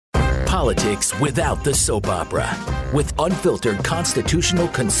politics without the soap opera, with unfiltered constitutional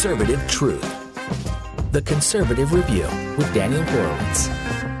conservative truth. The Conservative Review with Daniel Horowitz.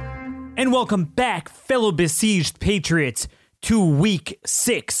 And welcome back, fellow besieged patriots, to week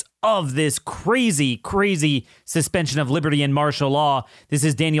 6 of this crazy suspension of liberty and martial law. This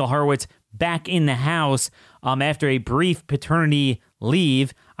is Daniel Horowitz back in the house after a brief paternity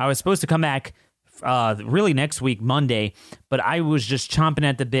leave. I was supposed to come back really next week, Monday, but I was just chomping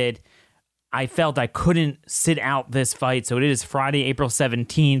at the bit. I felt I couldn't sit out this fight, so it is Friday, April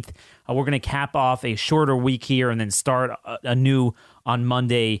 17th. We're going to cap off a shorter week here and then start anew on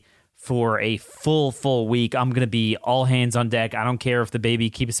Monday for a full week. I'm going to be all hands on deck. I don't care if the baby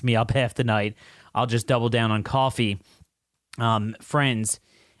keeps me up half the night. I'll just double down on coffee. Friends,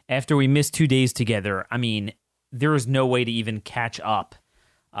 after we missed 2 days together, I mean, there is no way to even catch up.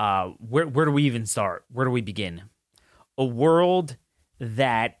 Where do we even start? Where do we begin? A world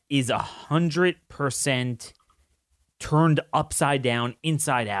that is 100% turned upside down,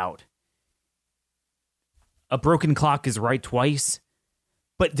 inside out. A broken clock is right twice,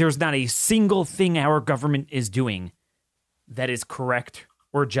 but there's not a single thing our government is doing that is correct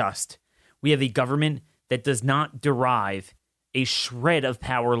or just. We have a government that does not derive a shred of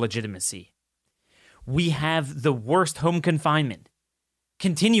power legitimacy. We have the worst home confinement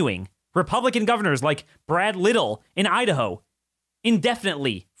continuing. Republican governors like Brad Little in Idaho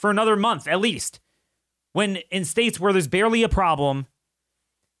indefinitely for another month at least, when in states where there's barely a problem,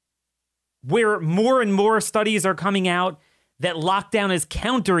 where more and more studies are coming out that lockdown is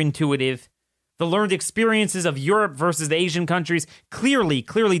counterintuitive. The learned experiences of Europe versus the Asian countries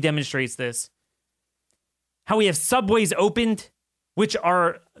clearly demonstrates this. How we have subways opened, which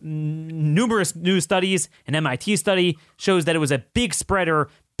are numerous new studies. An MIT study shows that it was a big spreader,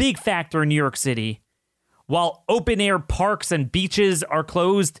 big factor in New York City, while open-air parks and beaches are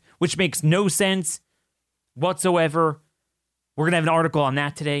closed, which makes no sense whatsoever. We're going to have an article on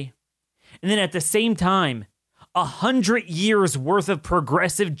that today. And then at the same time, 100 years worth of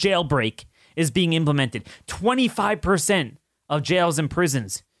progressive jailbreak is being implemented. 25% of jails and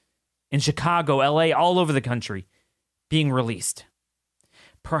prisons in Chicago, LA, all over the country being released.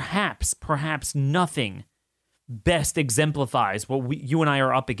 Perhaps nothing best exemplifies what you and I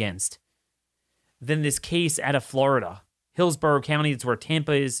are up against than this case out of Florida. Hillsborough County, it's where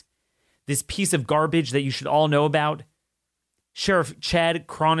Tampa is. This piece of garbage that you should all know about. Sheriff Chad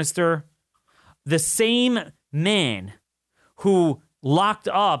Chronister, the same man who locked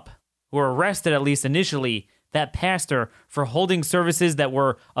up, or arrested at least initially, that pastor for holding services that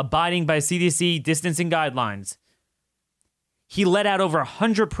were abiding by CDC distancing guidelines. He let out over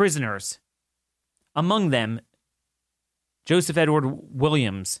 100 prisoners. Among them, Joseph Edward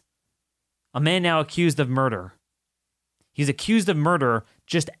Williams, a man now accused of murder. He's accused of murder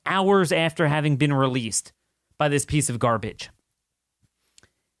just hours after having been released by this piece of garbage.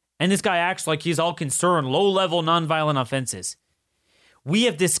 And this guy acts like he's all concerned, low-level nonviolent offenses. We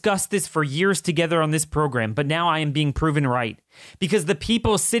have discussed this for years together on this program, but now I am being proven right. Because the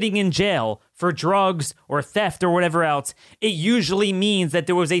people sitting in jail for drugs or theft or whatever else, it usually means that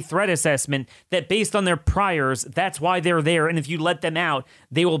there was a threat assessment that based on their priors, that's why they're there. And if you let them out,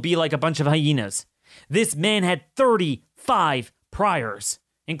 they will be like a bunch of hyenas. This man had 35 priors,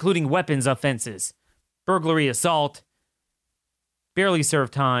 including weapons offenses, burglary, assault, barely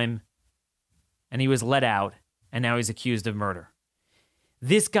served time, and he was let out, and now he's accused of murder.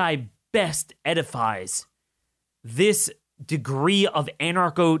 This guy best edifies this degree of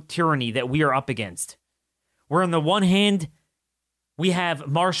anarcho-tyranny that we are up against. Where on the one hand, we have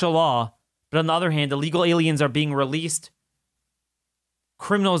martial law, but on the other hand, illegal aliens are being released,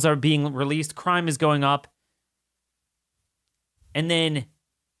 criminals are being released, crime is going up. And then,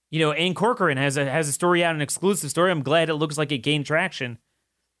 Ann Corcoran has a story out, an exclusive story. I'm glad it looks like it gained traction.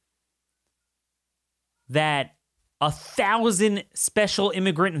 That 1,000 special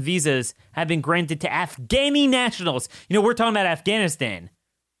immigrant visas have been granted to Afghani nationals. We're talking about Afghanistan,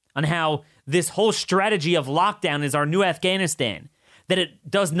 on how this whole strategy of lockdown is our new Afghanistan, that it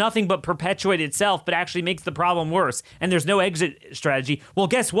does nothing but perpetuate itself, but actually makes the problem worse, and there's no exit strategy. Well,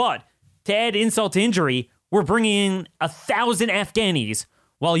 guess what? To add insult to injury, we're bringing in 1,000 Afghanis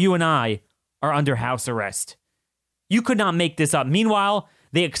while you and I are under house arrest. You could not make this up. Meanwhile,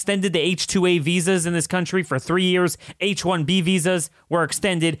 they extended the H-2A visas in this country for 3 years. H-1B visas were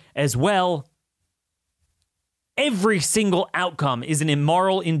extended as well. Every single outcome is an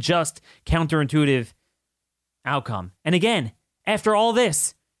immoral, unjust, counterintuitive outcome. And again, after all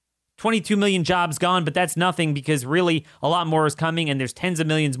this, 22 million jobs gone, but that's nothing because really a lot more is coming and there's tens of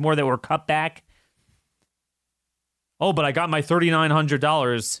millions more that were cut back. Oh, but I got my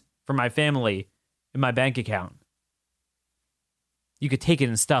 $3,900 for my family in my bank account. You could take it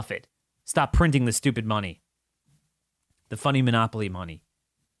and stuff it. Stop printing the stupid money. The funny monopoly money.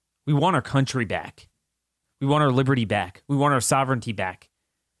 We want our country back. We want our liberty back. We want our sovereignty back.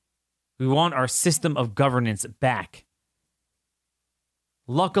 We want our system of governance back.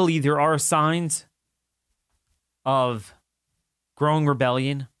 Luckily, there are signs of growing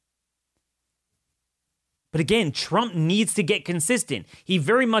rebellion. But again, Trump needs to get consistent. He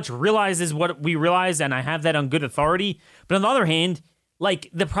very much realizes what we realize, and I have that on good authority. But on the other hand, like,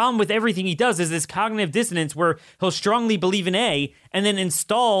 the problem with everything he does is this cognitive dissonance where he'll strongly believe in A and then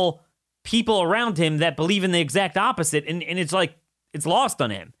install people around him that believe in the exact opposite. And it's like, it's lost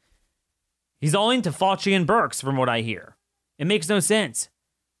on him. He's all into Fauci and Birx, from what I hear. It makes no sense.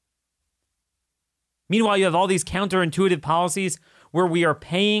 Meanwhile, you have all these counterintuitive policies where we are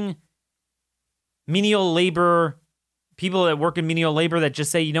paying menial labor, people that work in menial labor that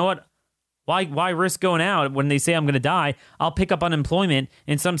just say, you know what? Why risk going out when they say I'm going to die? I'll pick up unemployment.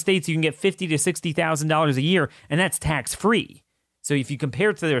 In some states, you can get $50,000 to $60,000 a year, and that's tax-free. So if you compare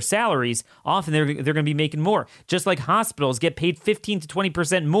it to their salaries, often they're going to be making more. Just like hospitals get paid 15 to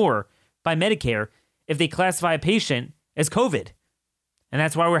 20% more by Medicare if they classify a patient as COVID. And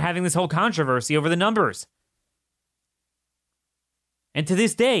that's why we're having this whole controversy over the numbers. And to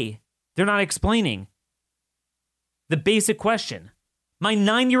this day, they're not explaining the basic question. My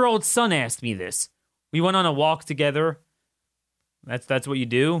 9-year-old son asked me this. We went on a walk together. That's what you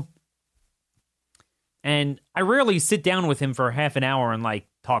do. And I rarely sit down with him for half an hour and like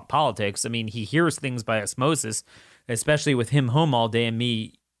talk politics. I mean, he hears things by osmosis, especially with him home all day and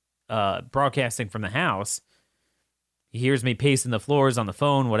me broadcasting from the house. He hears me pacing the floors on the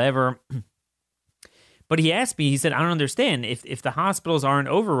phone, whatever. But he asked me, he said, I don't understand. If the hospitals aren't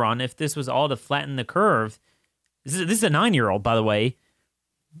overrun, if this was all to flatten the curve. This is a 9-year-old, by the way,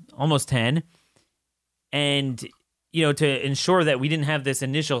 almost 10. And, you know, to ensure that we didn't have this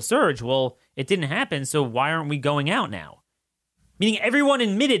initial surge, well, it didn't happen, so why aren't we going out now? Meaning everyone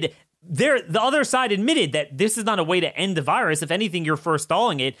admitted, the other side admitted that this is not a way to end the virus. If anything, you're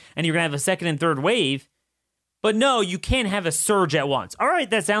forestalling it, and you're going to have a second and third wave. But no, you can't have a surge at once. All right,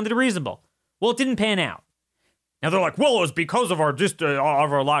 that sounded reasonable. Well, it didn't pan out. Now they're like, well, it was because of our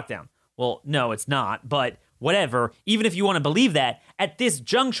lockdown. Well, no, it's not, but whatever. Even if you want to believe that, at this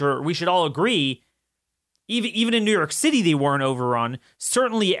juncture, we should all agree, even in New York City, they weren't overrun.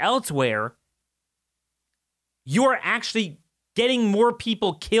 Certainly elsewhere, you're actually getting more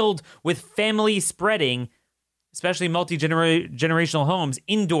people killed with family spreading, especially multi-generational homes,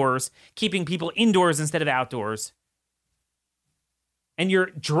 indoors, keeping keeping people indoors instead of outdoors. And you're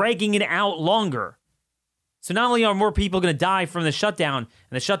dragging it out longer. So not only are more people going to die from the shutdown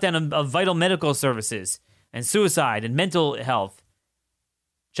and the shutdown of vital medical services and suicide and mental health,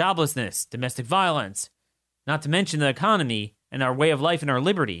 joblessness, domestic violence, not to mention the economy and our way of life and our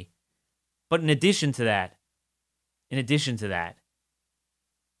liberty. But in addition to that,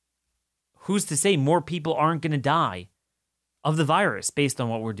 who's to say more people aren't going to die of the virus based on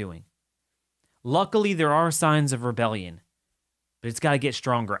what we're doing? Luckily, there are signs of rebellion, but it's got to get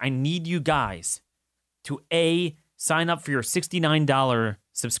stronger. I need you guys to A, sign up for your $69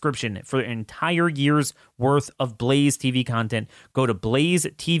 subscription for an entire year's worth of Blaze TV content. Go to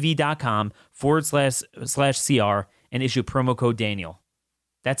blazetv.com/CR and issue promo code Daniel.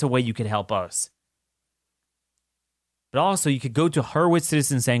 That's a way you could help us. But also, you could go to Harwitz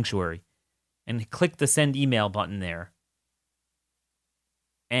Citizen Sanctuary and click the send email button there.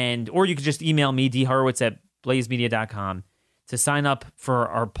 Or you could just email me, dhorowitz@blazemedia.com, to sign up for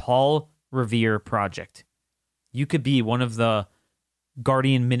our Paul Revere project. You could be one of the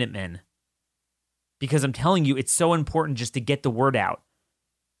Guardian Minutemen. Because I'm telling you, it's so important just to get the word out.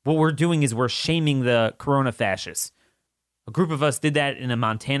 What we're doing is we're shaming the corona fascists. A group of us did that in a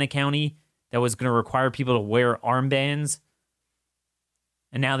Montana county that was going to require people to wear armbands.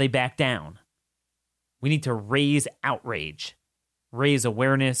 And now they back down. We need to raise outrage, raise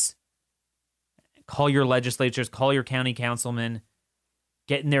awareness, call your legislatures, call your county councilmen,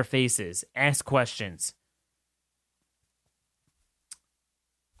 get in their faces, ask questions.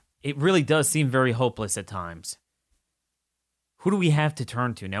 It really does seem very hopeless at times. Who do we have to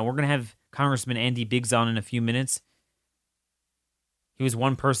turn to? Now, we're going to have Congressman Andy Biggs on in a few minutes. He was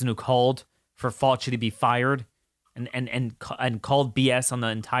one person who called for Fauci to be fired and called BS on the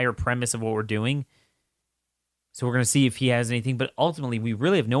entire premise of what we're doing. So we're going to see if he has anything. But ultimately, we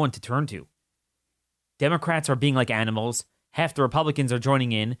really have no one to turn to. Democrats are being like animals. Half the Republicans are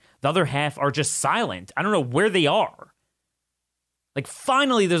joining in. The other half are just silent. I don't know where they are. Like,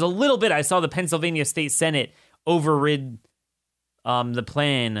 finally, there's a little bit. I saw the Pennsylvania State Senate overrid the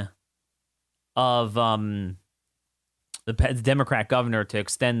plan of the Democrat governor to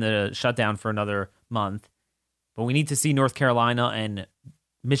extend the shutdown for another month. But we need to see North Carolina and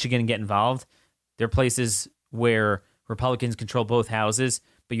Michigan get involved. They're places where Republicans control both houses,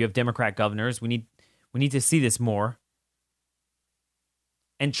 but you have Democrat governors. We need to see this more.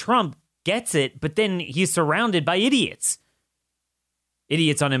 And Trump gets it, but then he's surrounded by idiots.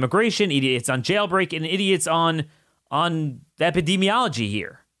 Idiots on immigration, idiots on jailbreak, and idiots on epidemiology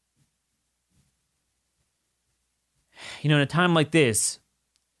here. You know, in a time like this,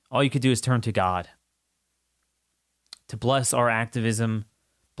 all you could do is turn to God to bless our activism,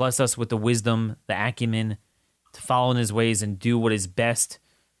 bless us with the wisdom, the acumen, to follow in his ways and do what is best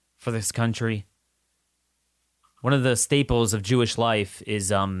for this country. One of the staples of Jewish life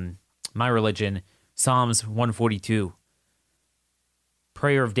is my religion, Psalms 142.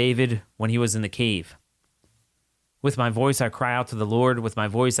 Prayer of David when he was in the cave. With my voice I cry out to the Lord. With my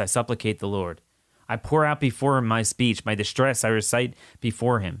voice I supplicate the Lord. I pour out before him my speech. My distress I recite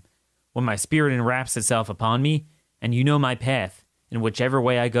before him. When my spirit enwraps itself upon me, and you know my path, in whichever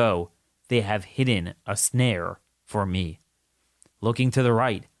way I go, they have hidden a snare for me. Looking to the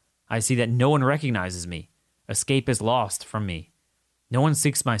right, I see that no one recognizes me. Escape is lost from me. No one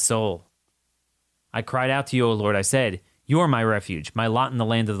seeks my soul. I cried out to you, O Lord. I said, you are my refuge, my lot in the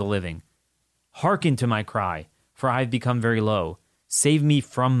land of the living. Hearken to my cry, for I have become very low. Save me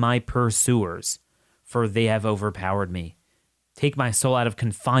from my pursuers, for they have overpowered me. Take my soul out of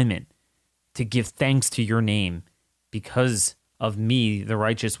confinement, to give thanks to your name. Because of me, the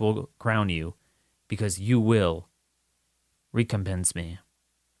righteous will crown you, because you will recompense me.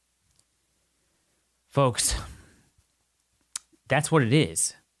 Folks, that's what it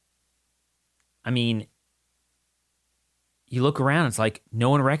is. I mean, you look around, it's like no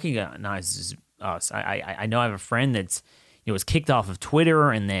one recognizes us. I know I have a friend that's, was kicked off of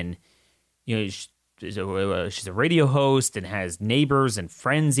Twitter, and then, she's a radio host and has neighbors and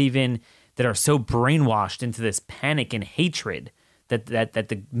friends even that are so brainwashed into this panic and hatred that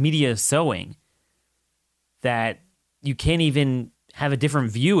the media is sowing that you can't even have a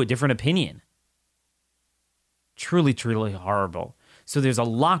different view, a different opinion. Truly, truly horrible. So there's a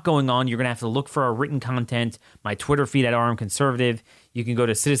lot going on. You're going to have to look for our written content, my Twitter feed at RM Conservative. You can go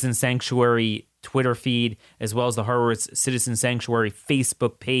to Citizen Sanctuary Twitter feed, as well as the Horowitz Citizen Sanctuary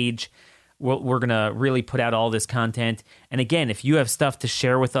Facebook page. We're going to really put out all this content. And again, if you have stuff to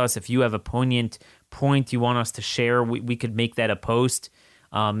share with us, if you have a poignant point you want us to share, we could make that a post.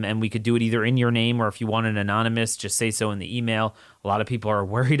 And we could do it either in your name, or if you want an anonymous, just say so in the email. A lot of people are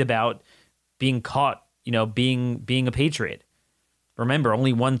worried about being caught, being a patriot. Remember,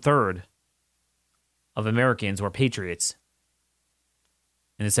 only 1/3 of Americans were patriots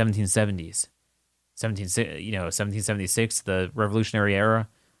in the 1770s. 1776, the Revolutionary Era,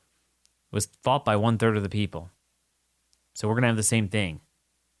 was fought by 1/3 of the people. So we're going to have the same thing.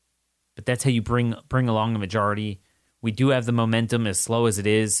 But that's how you bring along a majority. We do have the momentum, as slow as it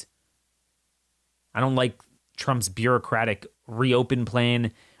is. I don't like Trump's bureaucratic reopen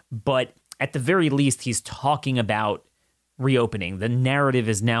plan, but at the very least, he's talking about reopening. The narrative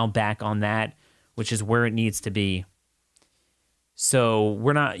is now back on that, which is where it needs to be. So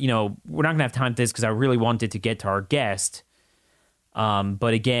we're not going to have time for this because I really wanted to get to our guest.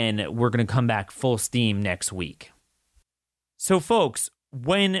 But again, we're going to come back full steam next week. So folks,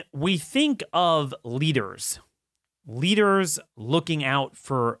 when we think of leaders looking out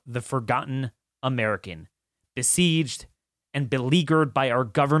for the forgotten American, besieged and beleaguered by our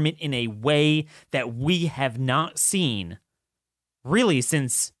government in a way that we have not seen really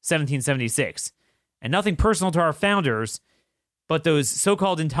since 1776. And nothing personal to our founders, but those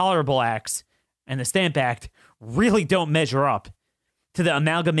so-called intolerable acts and the Stamp Act really don't measure up to the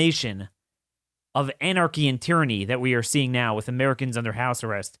amalgamation of anarchy and tyranny that we are seeing now, with Americans under house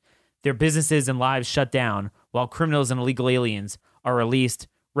arrest, their businesses and lives shut down, while criminals and illegal aliens are released,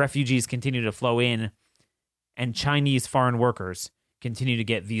 refugees continue to flow in, and Chinese foreign workers continue to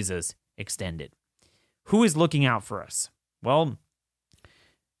get visas extended. Who is looking out for us? Well,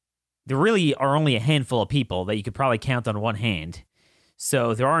 there really are only a handful of people that you could probably count on one hand,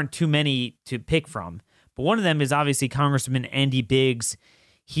 so there aren't too many to pick from. But one of them is obviously Congressman Andy Biggs.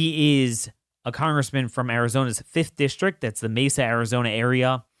 He is a congressman from Arizona's 5th District. That's the Mesa, Arizona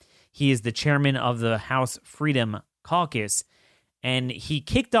area. He is the chairman of the House Freedom Caucus. And he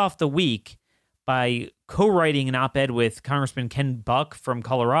kicked off the week by co-writing an op-ed with Congressman Ken Buck from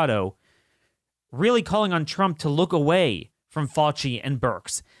Colorado, really calling on Trump to look away from Fauci and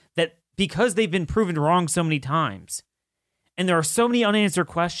Birx, that because they've been proven wrong so many times, and there are so many unanswered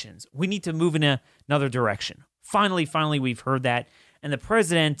questions, we need to move in another direction. Finally, we've heard that. And the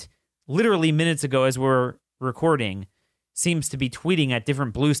president literally minutes ago as we're recording, seems to be tweeting at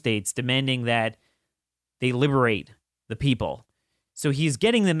different blue states demanding that they liberate the people. So he's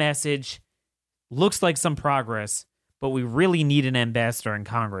getting the message, looks like some progress, but we really need an ambassador in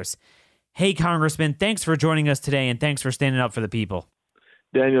Congress. Hey, Congressman, thanks for joining us today, and thanks for standing up for the people.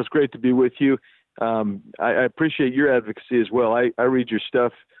 Daniel, it's great to be with you. I appreciate your advocacy as well. I read your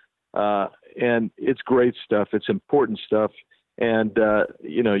stuff, and it's great stuff. It's important stuff. And,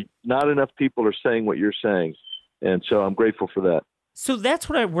 not enough people are saying what you're saying. And so I'm grateful for that. So that's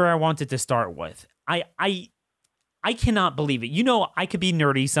where I wanted to start with. I cannot believe it. I could be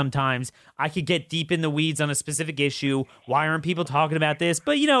nerdy sometimes. I could get deep in the weeds on a specific issue. Why aren't people talking about this?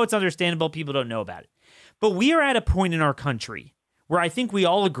 But, it's understandable. People don't know about it. But we are at a point in our country where I think we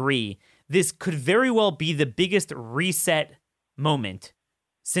all agree this could very well be the biggest reset moment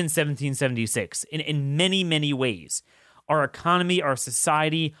since 1776 in many, many ways. Our economy, our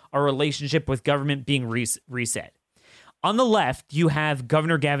society, our relationship with government being reset. On the left, you have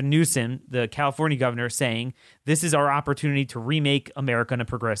Governor Gavin Newsom, the California governor, saying this is our opportunity to remake America in a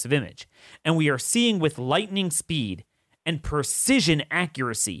progressive image. And we are seeing with lightning speed and precision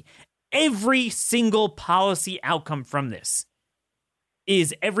accuracy every single policy outcome from this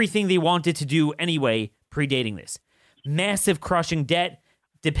is everything they wanted to do anyway, predating this. Massive crushing debt,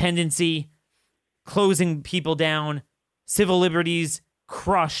 dependency, closing people down, civil liberties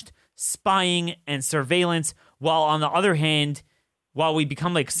crushed, spying and surveillance, while on the other hand, while we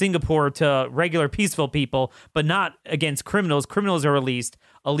become like Singapore to regular peaceful people, but not against criminals, criminals are released,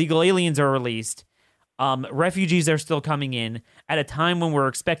 illegal aliens are released, refugees are still coming in at a time when we're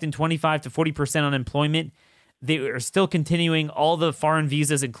expecting 25 to 40% unemployment. They are still continuing all the foreign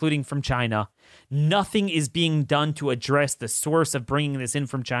visas, including from China. Nothing is being done to address the source of bringing this in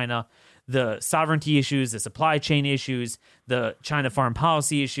from China, the sovereignty issues, the supply chain issues, the China foreign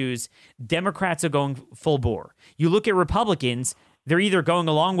policy issues. Democrats are going full bore. You look at Republicans, they're either going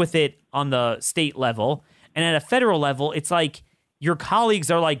along with it on the state level, and at a federal level, it's like your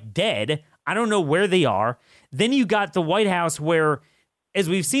colleagues are like dead. I don't know where they are. Then you got the White House where, as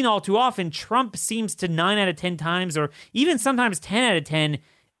we've seen all too often, Trump seems to 9 out of 10 times, or even sometimes 10 out of 10,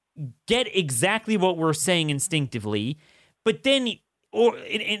 get exactly what we're saying instinctively. But then, or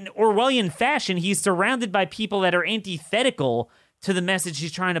in Orwellian fashion, he's surrounded by people that are antithetical to the message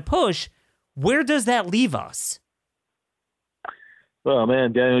he's trying to push. Where does that leave us? Well,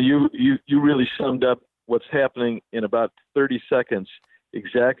 man, Daniel, you really summed up what's happening in about 30 seconds,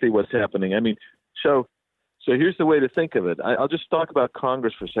 exactly what's happening. I mean, so here's the way to think of it. I'll just talk about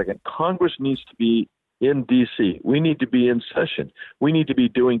Congress for a second. Congress needs to be in D.C. We need to be in session. We need to be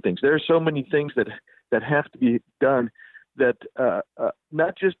doing things. There are so many things that have to be done that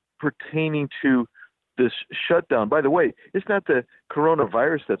not just pertaining to this shutdown. By the way, it's not the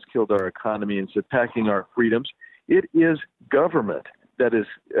coronavirus that's killed our economy and is attacking our freedoms. It is government that is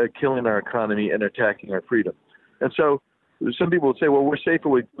killing our economy and attacking our freedom. And so some people would say, well, we're safer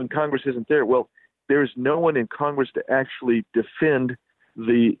when Congress isn't there. Well, there's no one in Congress to actually defend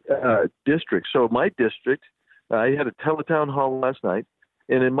the district. So my district, I had a teletown hall last night,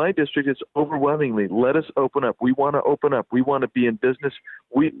 and in my district, it's overwhelmingly, let us open up. We want to open up. We want to be in business.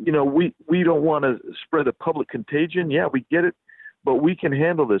 We don't want to spread a public contagion. Yeah, we get it, but we can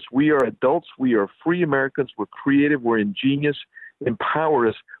handle this. We are adults. We are free Americans. We're creative. We're ingenious. Empower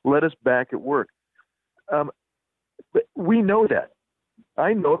us. Let us back at work. But we know that.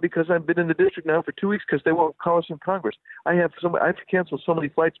 I know it because I've been in the district now for 2 weeks because they won't call us in Congress. I've canceled so many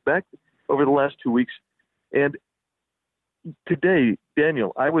flights back over the last 2 weeks. And today,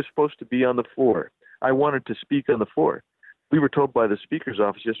 Daniel, I was supposed to be on the floor. I wanted to speak on the floor. We were told by the Speaker's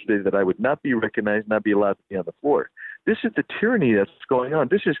office yesterday that I would not be recognized, not be allowed to be on the floor. This is the tyranny that's going on.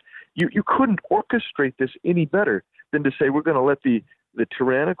 This is you couldn't orchestrate this any better than to say we're going to let the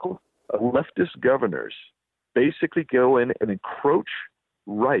tyrannical leftist governors basically go in and encroach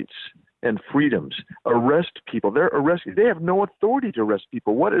rights and freedoms, arrest people. They're arresting. They have no authority to arrest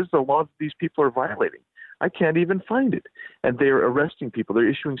people. What is the law that these people are violating? I can't even find it. And they're arresting people. They're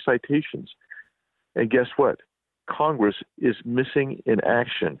issuing citations. And guess what? Congress is missing in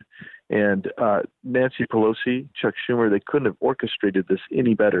action. And Nancy Pelosi, Chuck Schumer, they couldn't have orchestrated this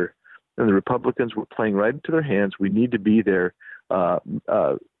any better. And the Republicans were playing right into their hands. We need to be there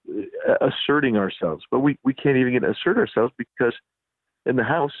asserting ourselves. But we can't even assert ourselves because in the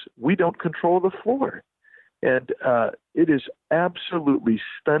House, we don't control the floor. And it is absolutely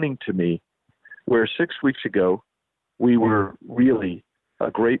stunning to me where 6 weeks ago we were really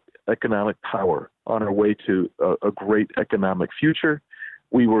a great economic power on our way to a great economic future.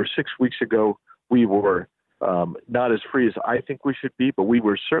 We were 6 weeks ago, we were not as free as I think we should be, but we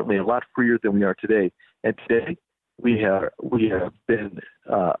were certainly a lot freer than we are today. And today we have been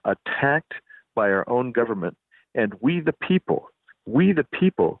attacked by our own government, and we the people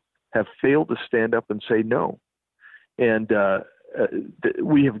have failed to stand up and say no. And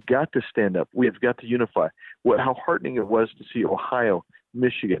we have got to stand up. We have got to unify. How heartening it was to see Ohio,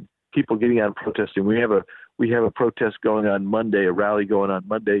 Michigan, people getting out and protesting. We have a protest going on Monday, a rally going on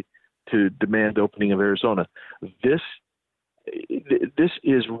Monday to demand opening of Arizona. This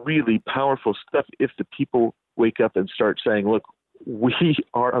is really powerful stuff if the people wake up and start saying, look, we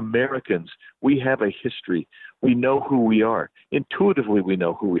are Americans. We have a history. We know who we are. Intuitively, we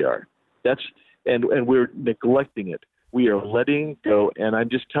know who we are. And we're neglecting it. We are letting go. And I'm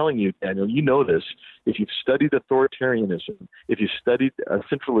just telling you, Daniel, you know this. If you've studied authoritarianism, if you've studied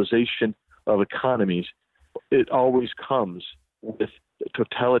centralization of economies, it always comes with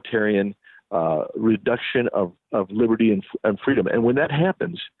totalitarian reduction of liberty and freedom. And when that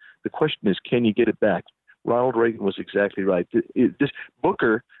happens, the question is, can you get it back? Ronald Reagan was exactly right. Senator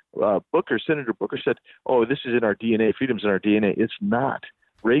Booker said, oh, this is in our DNA. Freedom's in our DNA. It's not.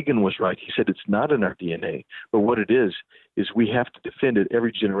 Reagan was right. He said it's not in our DNA. But what it is we have to defend it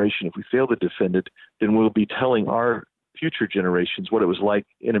every generation. If we fail to defend it, then we'll be telling our future generations what it was like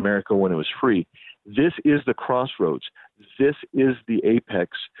in America when it was free. This is the crossroads. This is the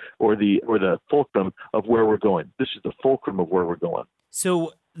apex or the fulcrum of where we're going. This is the fulcrum of where we're going.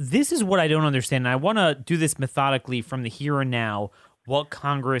 So this is what I don't understand. And I want to do this methodically from the here and now, what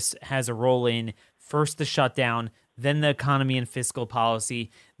Congress has a role in. First, the shutdown, then the economy and fiscal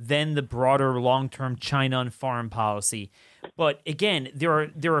policy, then the broader long-term China and foreign policy. But again, there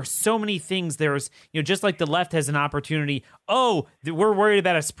are so many things. There's, just like the left has an opportunity. Oh, we're worried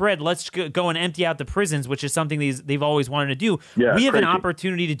about a spread. Let's go and empty out the prisons, which is something they've always wanted to do. Yeah, we have crazy. an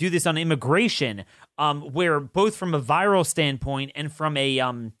opportunity to do this on immigration, where both from a viral standpoint and from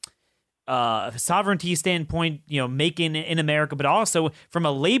a sovereignty standpoint, making in America, but also from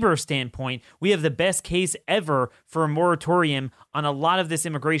a labor standpoint, we have the best case ever for a moratorium on a lot of this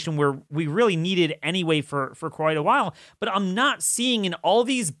immigration where we really needed anyway for quite a while. But I'm not seeing in all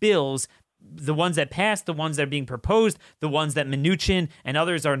these bills, the ones that passed, the ones that are being proposed, the ones that Mnuchin and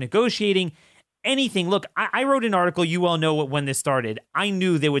others are negotiating, anything. Look, I wrote an article, you all know when this started. I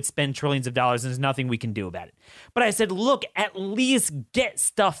knew they would spend trillions of dollars and there's nothing we can do about it. But I said, look, at least get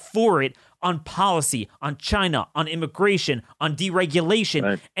stuff for it on policy, on China, on immigration, on deregulation.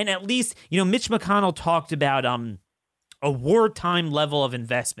 Right. And at least, Mitch McConnell talked about a wartime level of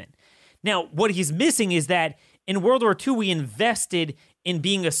investment. Now, what he's missing is that in World War II, we invested in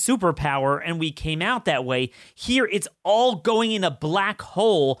being a superpower and we came out that way. Here, it's all going in a black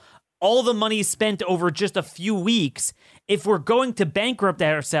hole. All the money spent over just a few weeks. If we're going to bankrupt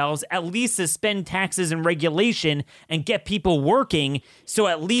ourselves, at least suspend taxes and regulation and get people working. So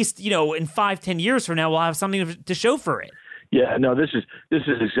at least, in 5-10 years from now, we'll have something to show for it. Yeah, no, this is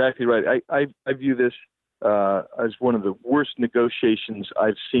exactly right. I view this as one of the worst negotiations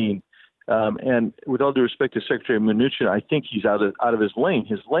I've seen. And with all due respect to Secretary Mnuchin, I think he's out of his lane.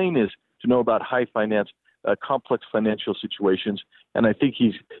 His lane is to know about high finance, complex financial situations, and I think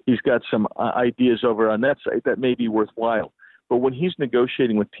he's got some ideas over on that side that may be worthwhile. But when he's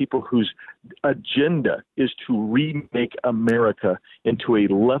negotiating with people whose agenda is to remake America into a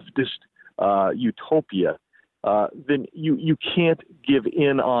leftist utopia, then you can't give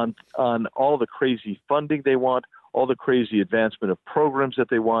in on all the crazy funding they want, all the crazy advancement of programs that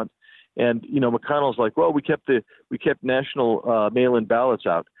they want. And McConnell's like, well, we kept national mail-in ballots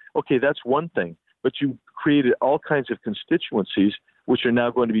out. Okay, that's one thing. But you created all kinds of constituencies which are now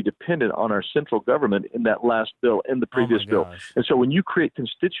going to be dependent on our central government in that last bill and the previous bill. And so when you create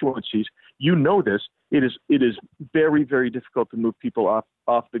constituencies, this, it is very, very difficult to move people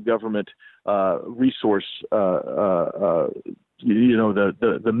off the government resource, the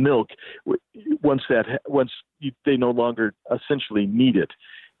milk, once they no longer essentially need it.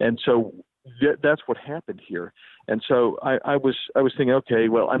 And so that's what happened here. And so I was thinking, okay,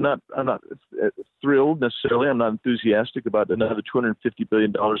 well, I'm not thrilled necessarily. I'm not enthusiastic about another $250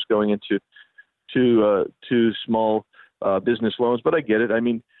 billion going into small business loans, but I get it. I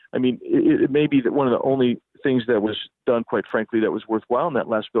mean, it may be that one of the only things that was done, quite frankly, that was worthwhile in that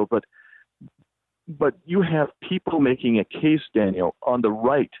last bill. But you have people making a case, Daniel, on the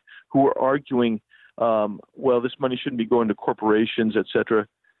right who are arguing, well, this money shouldn't be going to corporations, et cetera.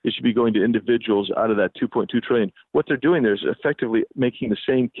 It should be going to individuals out of that $2.2 trillion. What they're doing there is effectively making the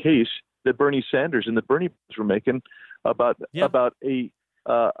same case that Bernie Sanders and the Bernie boys were making about a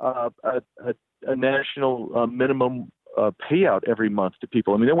national minimum payout every month to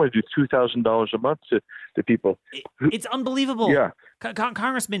people. I mean, they want to do $2,000 a month to people. It's unbelievable. Yeah.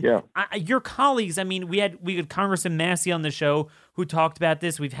 Congressman, Yeah. Your colleagues, I mean, we had Congressman Massey on the show who talked about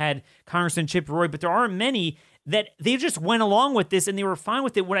this. We've had Congressman Chip Roy, but there aren't many that they just went along with this and they were fine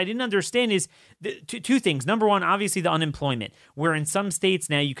with it. What I didn't understand is two things. Number one, obviously the unemployment, where in some states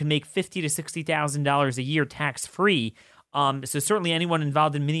now you can make $50,000 to $60,000 a year tax-free. So certainly anyone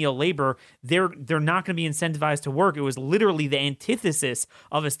involved in menial labor, they're not going to be incentivized to work. It was literally the antithesis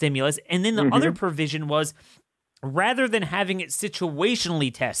of a stimulus. And then the other provision was, rather than having it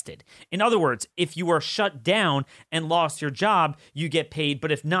situationally tested. In other words, if you are shut down and lost your job, you get paid.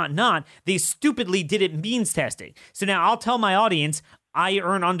 But if not, they stupidly did it means testing. So now I'll tell my audience, I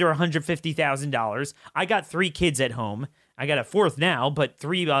earn under $150,000. I got 3 kids at home. I got a 4th now, but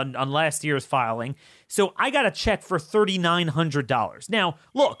 3 on last year's filing. So I got a check for $3,900. Now,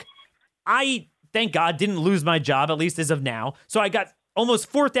 look, I, thank God, didn't lose my job, at least as of now. So I got almost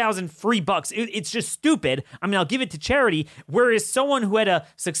 4,000 free bucks. It's just stupid. I mean, I'll give it to charity. Whereas someone who had a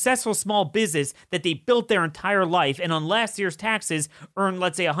successful small business that they built their entire life and on last year's taxes earned,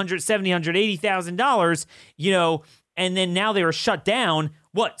 let's say, $170,000, $180,000, and then now they were shut down.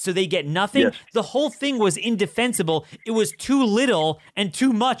 What? So they get nothing? Yes. The whole thing was indefensible. It was too little and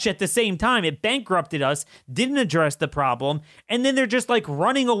too much at the same time. It bankrupted us, didn't address the problem, and then they're just like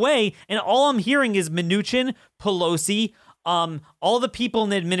running away. And all I'm hearing is Mnuchin, Pelosi, all the people in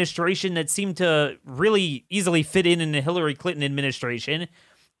the administration that seem to really easily fit in the Hillary Clinton administration.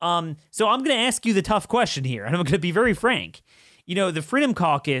 So I'm going to ask you the tough question here, and I'm going to be very frank. The Freedom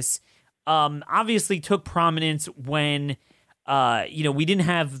Caucus obviously took prominence when, we didn't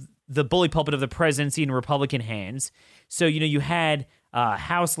have the bully pulpit of the presidency in Republican hands. So, you had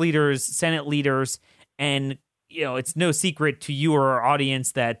House leaders, Senate leaders, and, it's no secret to you or our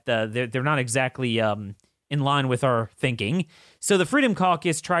audience that they're not exactly in line with our thinking. So the Freedom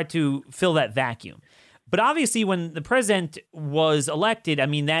Caucus tried to fill that vacuum. But obviously when the president was elected, I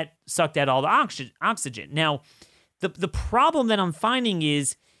mean, that sucked out all the oxygen. Now, the problem that I'm finding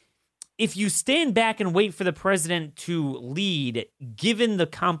is if you stand back and wait for the president to lead, given the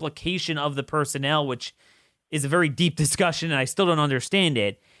complication of the personnel, which is a very deep discussion and I still don't understand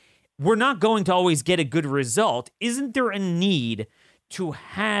it, we're not going to always get a good result. Isn't there a need to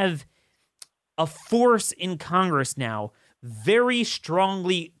have a force in Congress now very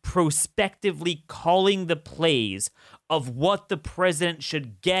strongly prospectively calling the plays of what the president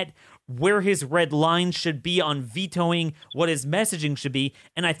should get, where his red lines should be on vetoing what his messaging should be?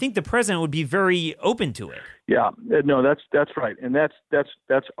 And I think the president would be very open to it. Yeah, no, that's right. And that's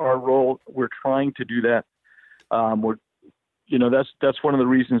our role. We're trying to do that. That's one of the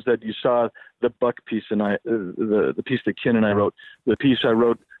reasons that you saw the Buck piece and the piece that Ken and I wrote, the piece I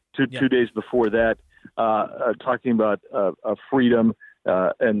wrote two days before that, talking about freedom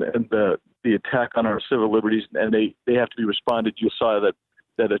and the attack on our civil liberties, and they have to be responded. You saw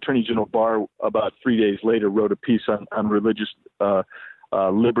that Attorney General Barr about 3 days later wrote a piece on religious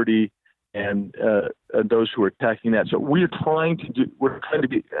liberty and those who are attacking that. So we're trying to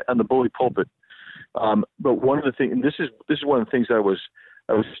be on the bully pulpit. But one of the things, and this is one of the things I was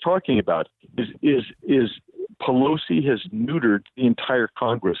talking about, is Pelosi has neutered the entire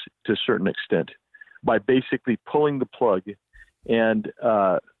Congress to a certain extent by basically pulling the plug, and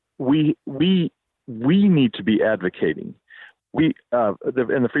we need to be advocating. And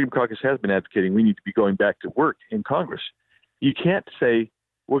the Freedom Caucus has been advocating. We need to be going back to work in Congress. You can't say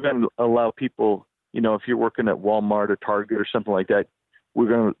we're going to allow people, if you're working at Walmart or Target or something like that, we're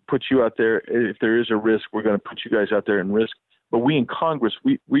going to put you out there. If there is a risk, we're going to put you guys out there in risk. But we in Congress,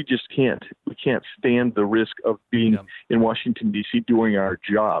 we just can't. We can't stand the risk of being in Washington, D.C. doing our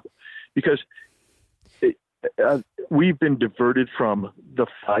job, because we've been diverted from the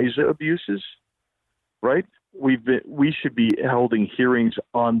FISA abuses, right? We should be holding hearings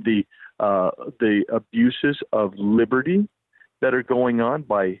on the abuses of liberty that are going on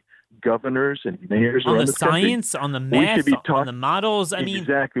by governors and mayors on around the science, country. On the math, on the models.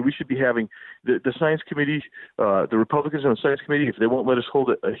 Exactly. We should be having the science committee, the Republicans on the science committee. If they won't let us hold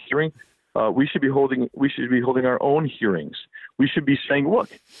a hearing, we should be holding our own hearings. We should be saying, look,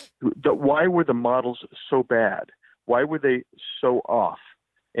 why were the models so bad? Why were they so off?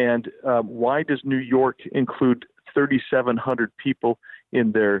 And why does New York include 3,700 people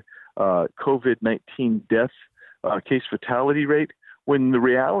in their COVID-19 death case fatality rate, when the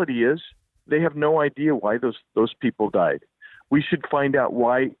reality is they have no idea why those people died? We should find out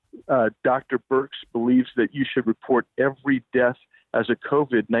why Dr. Birx believes that you should report every death as a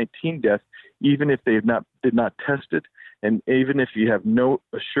COVID-19 death, even if they did not test it, and even if you have no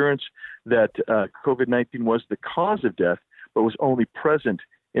assurance that COVID-19 was the cause of death, but was only present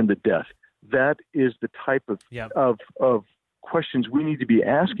in the death. That is the type of questions we need to be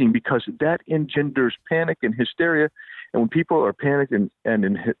asking, because that engenders panic and hysteria. And when people are panicked and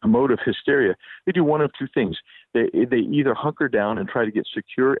in a mode of hysteria, they do one of two things. They either hunker down and try to get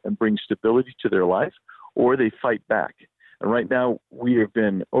secure and bring stability to their life, or they fight back. And right now, we have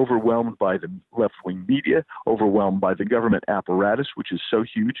been overwhelmed by the left-wing media, overwhelmed by the government apparatus, which is so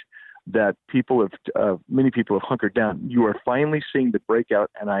huge that many people have hunkered down. You are finally seeing the breakout,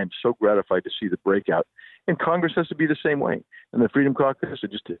 and I am so gratified to see the breakout. And Congress has to be the same way. And the Freedom Caucus,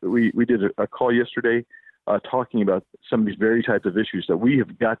 we did a call yesterday talking about some of these very types of issues that we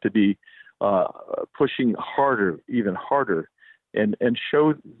have got to be pushing harder, even harder, and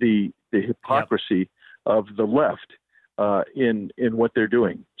show the hypocrisy of the left in what they're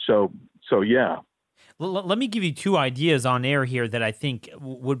doing. So yeah. Let me give you two ideas on air here that I think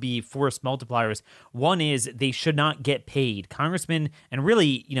would be force multipliers. One is they should not get paid. Congressmen and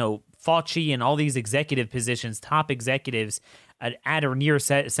really, Fauci and all these executive positions, top executives at or near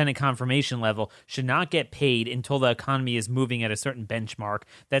Senate confirmation level should not get paid until the economy is moving at a certain benchmark.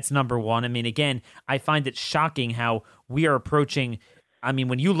 That's number one. I mean, again, I find it shocking how we are approaching. I mean,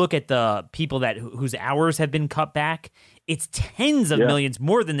 when you look at the people whose hours have been cut back, it's tens of millions,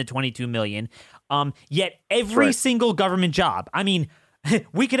 more than the 22 million. Yet every single government job, I mean,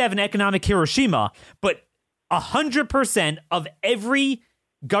 we could have an economic Hiroshima, but 100% of every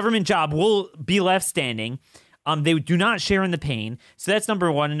government job will be left standing. They do not share in the pain. So that's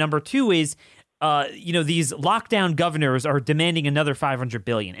number one. And number two is, these lockdown governors are demanding another $500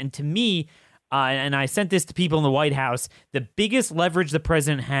 billion. And to me, and I sent this to people in the White House, the biggest leverage the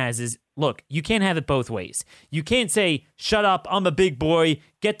president has is, look, you can't have it both ways. You can't say, shut up, I'm a big boy,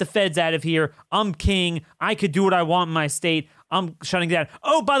 get the feds out of here, I'm king, I could do what I want in my state, I'm shutting down.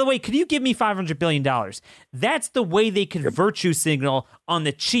 Oh, by the way, could you give me $500 billion? That's the way they could virtue signal on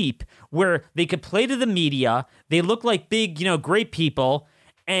the cheap, where they could play to the media, they look like big, great people,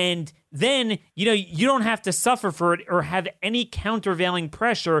 and then, you don't have to suffer for it or have any countervailing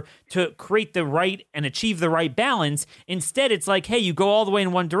pressure to create the right and achieve the right balance. Instead, it's like, hey, you go all the way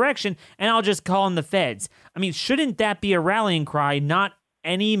in one direction and I'll just call in the feds. I mean, shouldn't that be a rallying cry, not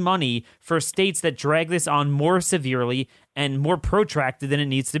any money for states that drag this on more severely and more protracted than it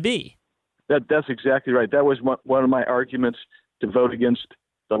needs to be? That's exactly right. That was one of my arguments to vote against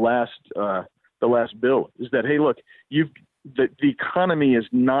the last bill, is that, hey, look, the economy is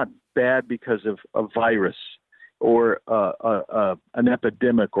not bad because of a virus or an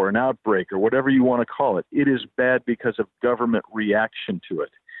epidemic or an outbreak or whatever you want to call it. It is bad because of government reaction to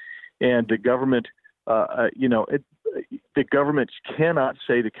it. And the government, the government cannot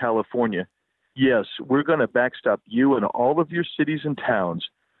say to California, yes, we're going to backstop you and all of your cities and towns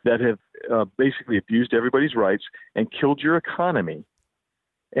that have basically abused everybody's rights and killed your economy.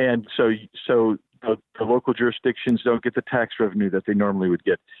 And so the local jurisdictions don't get the tax revenue that they normally would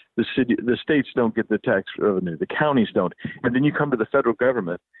get. The states don't get the tax revenue. The counties don't. And then you come to the federal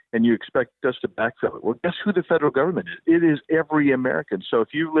government and you expect us to backfill it. Well, guess who the federal government is? It is every American. So if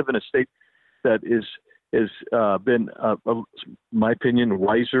you live in a state that is been, my opinion,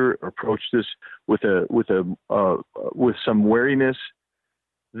 wiser, approach this with some wariness,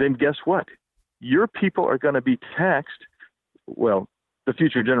 then guess what? Your people are going to be taxed. Well, the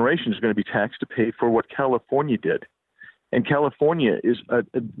future generation is going to be taxed to pay for what California did. And California is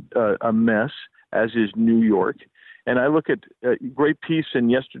a mess, as is New York. And I look at a great piece in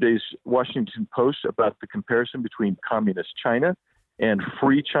yesterday's Washington Post about the comparison between communist China and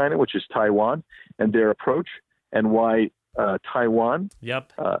free China, which is Taiwan, and their approach, and why Taiwan,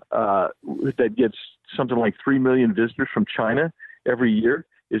 that gets something like 3 million visitors from China every year,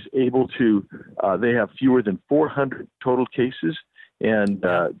 is able to, they have fewer than 400 total cases, and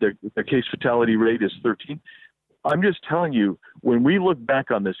their case fatality rate is 13. I'm just telling you, when we look back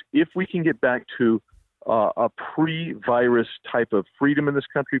on this, if we can get back to a pre-virus type of freedom in this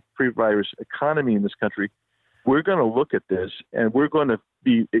country, pre-virus economy in this country, we're going to look at this and we're going to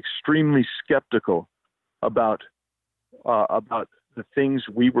be extremely skeptical about the things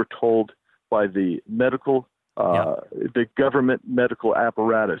we were told by the medical, the government medical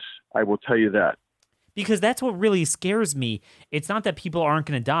apparatus. I will tell you that. Because that's what really scares me. It's not that people aren't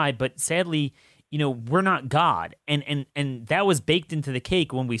going to die, but sadly, we're not God. And that was baked into the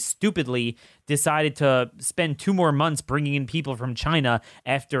cake when we stupidly decided to spend 2 more months bringing in people from China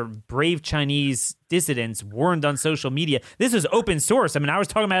after brave Chinese dissidents warned on social media. This was open source. I mean, I was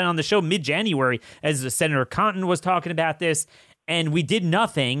talking about it on the show mid-January as Senator Compton was talking about this. and we did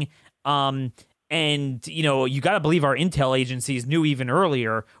nothing. And, you know, you got to believe our intel agencies knew even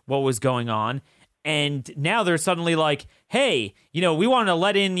earlier what was going on. And now they're suddenly like, hey, you know, we want to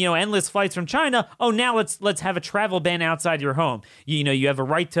let in, you know, endless flights from China. Oh, now let's have a travel ban outside your home. You know, you have a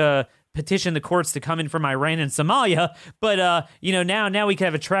right to petition the courts to come in from Iran and Somalia. But, you know, now we can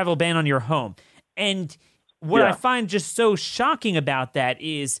have a travel ban on your home. And what I find just so shocking about that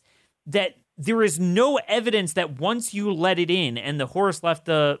is that there is no evidence that once you let it in and the horse left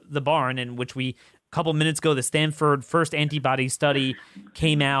the barn, in which we a couple minutes ago, the Stanford first antibody study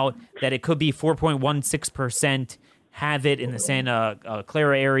came out that it could be 4.16% have it in the Santa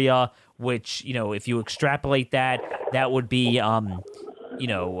Clara area, which, you know, if you extrapolate that, that would be, you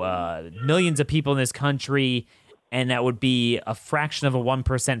know, millions of people in this country, and that would be a fraction of a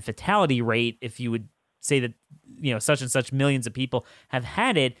 1% fatality rate if you would say that, you know, such and such millions of people have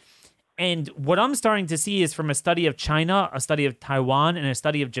had it. And what I'm starting to see is from a study of China, a study of Taiwan, and a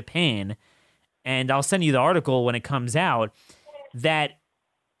study of Japan, and I'll send you the article when it comes out, that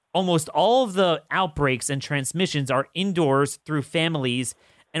almost all of the outbreaks and transmissions are indoors through families,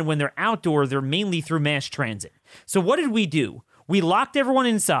 and when they're outdoor, they're mainly through mass transit. So what did we do? We locked everyone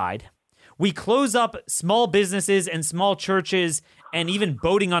inside. We close up small businesses and small churches and even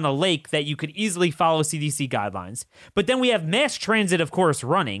boating on a lake that you could easily follow CDC guidelines. But then we have mass transit, of course,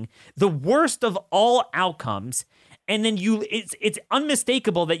 running, the worst of all outcomes. And then it's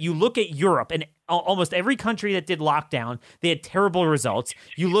unmistakable that you look at Europe and almost every country that did lockdown, they had terrible results.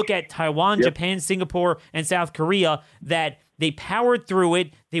 You look at Taiwan, Japan, Singapore, and South Korea, that they powered through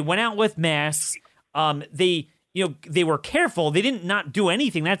it. They went out with masks. They were careful. They didn't not do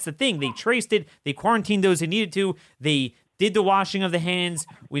anything. That's the thing. They traced it. They quarantined those who needed to. They did the washing of the hands.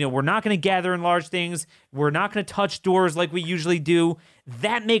 We're not going to gather in large things. We're not going to touch doors like we usually do.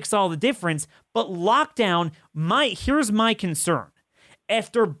 That makes all the difference. But lockdown, here's my concern.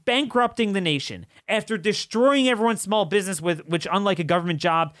 After bankrupting the nation, after destroying everyone's small business, which unlike a government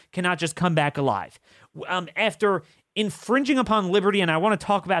job, cannot just come back alive, after infringing upon liberty, and I want to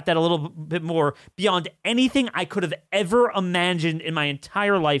talk about that a little bit more, beyond anything I could have ever imagined in my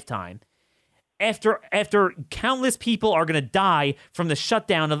entire lifetime, after countless people are going to die from the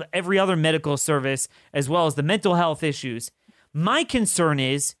shutdown of every other medical service, as well as the mental health issues, my concern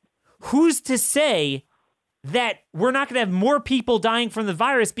is, who's to say that we're not going to have more people dying from the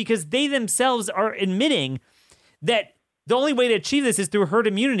virus, because they themselves are admitting that the only way to achieve this is through herd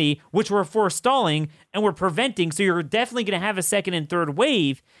immunity, which we're forestalling and we're preventing. So you're definitely going to have a second and third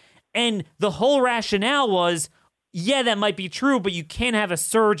wave. And the whole rationale was, yeah, that might be true, but you can't have a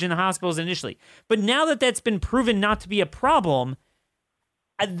surge in the hospitals initially. But now that that's been proven not to be a problem,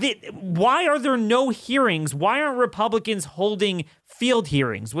 why are there no hearings? Why aren't Republicans holding field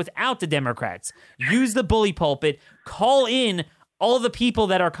hearings without the Democrats? Use the bully pulpit, call in all the people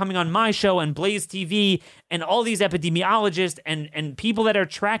that are coming on my show and Blaze TV and all these epidemiologists and people that are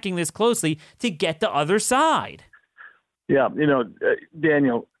tracking this closely to get the other side. Yeah,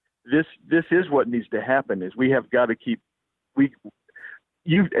 Daniel, this is what needs to happen. Is we have got to keep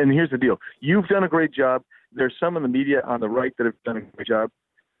and here's the deal. You've done a great job. There's some in the media on the right that have done a great job,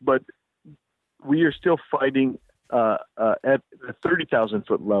 but we are still fighting at the 30,000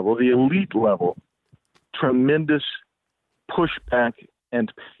 foot level, the elite level, tremendous pushback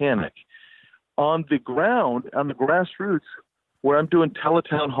and panic. On the ground, on the grassroots, where I'm doing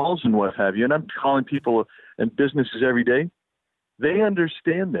teletown halls and what have you, and I'm calling people and businesses every day, they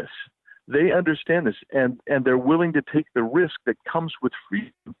understand this. They understand this, and they're willing to take the risk that comes with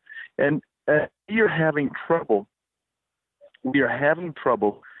freedom. And we are having trouble. We are having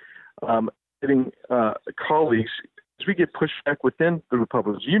trouble getting colleagues as we get pushback within the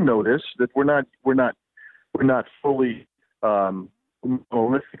Republicans. You know this, that we're not fully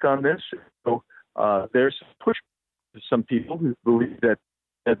monolithic on this. So there's push to some people who believe that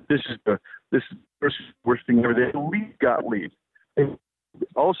this is the worst thing ever. They got leave. They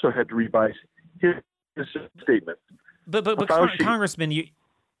also had to revise his statement. But Congressman,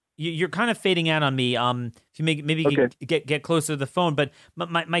 you're kind of fading out on me. If you maybe get closer to the phone. But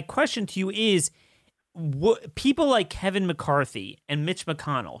my question to you is, people like Kevin McCarthy and Mitch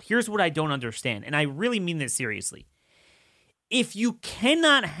McConnell, here's what I don't understand, and I really mean this seriously. If you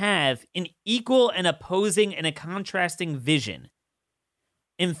cannot have an equal and opposing and a contrasting vision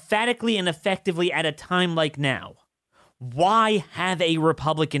emphatically and effectively at a time like now, why have a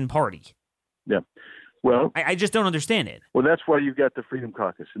Republican Party? Yeah. Well, I just don't understand it. Well, that's why you've got the Freedom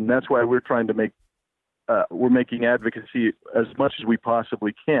Caucus, and that's why we're trying to we're making advocacy as much as we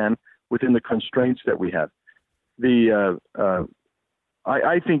possibly can within the constraints that we have.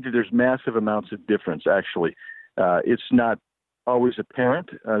 I think that there's massive amounts of difference, actually. It's not always apparent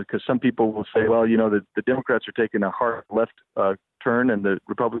because some people will say, well, the Democrats are taking a hard left turn and the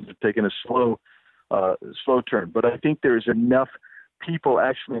Republicans are taking a slow turn. But I think there's enough people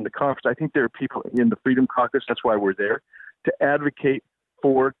actually in the conference. I think there are people in the Freedom Caucus, that's why we're there, to advocate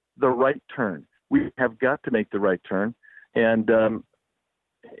for the right turn. We have got to make the right turn, and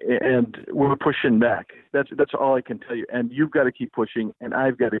we're pushing back. That's all I can tell you. And you've got to keep pushing, and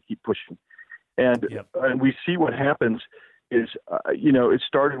I've got to keep pushing. And we see what happens is, it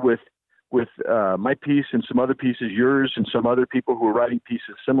started with my piece and some other pieces, yours and some other people who are writing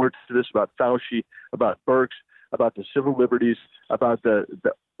pieces similar to this about Fauci, about Birx, about the civil liberties, about the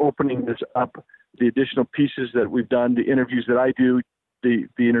opening this up, the additional pieces that we've done, the interviews that I do, the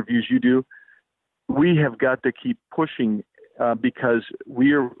interviews you do. We have got to keep pushing because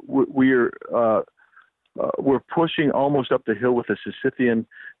we're pushing almost up the hill with a Sisyphean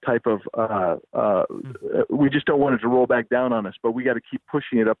type of. We just don't want it to roll back down on us, but we got to keep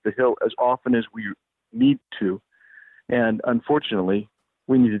pushing it up the hill as often as we need to, and unfortunately,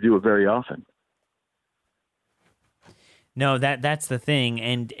 we need to do it very often. No, that's the thing,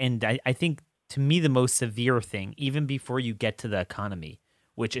 and I think to me the most severe thing, even before you get to the economy,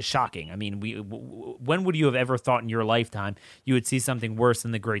 which is shocking. I mean, when would you have ever thought in your lifetime you would see something worse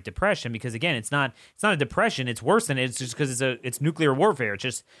than the Great Depression? Because again, it's not a depression; it's worse than it. It's just because it's nuclear warfare. It's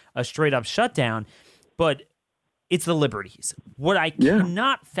just a straight up shutdown. But it's the liberties. What I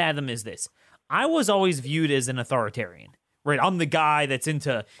cannot fathom is this: I was always viewed as an authoritarian. Right, I'm the guy that's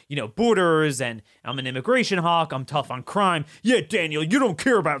into, borders, and I'm an immigration hawk. I'm tough on crime. Yeah, Daniel, you don't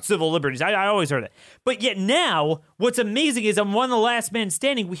care about civil liberties. I always heard that. But yet now, what's amazing is I'm one of the last men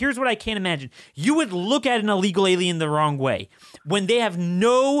standing. Here's what I can't imagine. You would look at an illegal alien the wrong way. When they have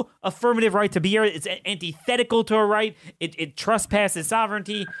no affirmative right to be here, it's antithetical to a right. It trespasses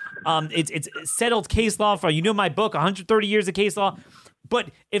sovereignty. It's settled case law. My book, 130 years of case law.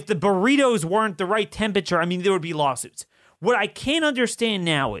 But if the burritos weren't the right temperature, there would be lawsuits. What I can't understand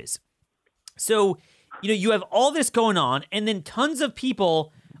now is, so, you have all this going on, and then tons of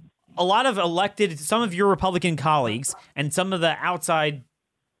people, a lot of elected, some of your Republican colleagues, and some of the outside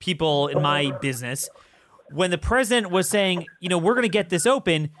people in my business, when the president was saying, we're going to get this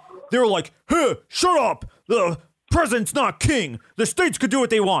open, they were like, hey, shut up. The president's not king. The states could do what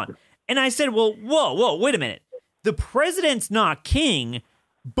they want. And I said, well, whoa, wait a minute. The president's not king,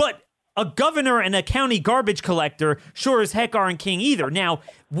 but a governor and a county garbage collector sure as heck aren't king either. Now,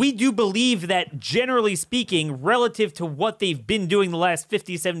 we do believe that, generally speaking, relative to what they've been doing the last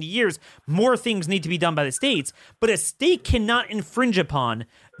 50, 70 years, more things need to be done by the states. But a state cannot infringe upon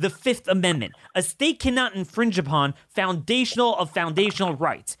the Fifth Amendment. A state cannot infringe upon foundational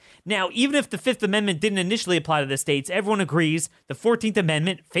rights. Now, even if the Fifth Amendment didn't initially apply to the states, everyone agrees the 14th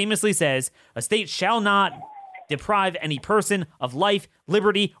Amendment famously says a state shall not deprive any person of life,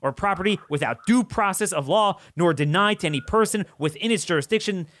 liberty, or property without due process of law, nor deny to any person within its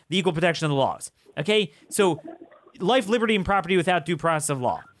jurisdiction the equal protection of the laws. Okay? So, life, liberty, and property without due process of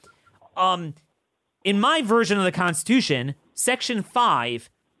law. In my version of the Constitution, Section 5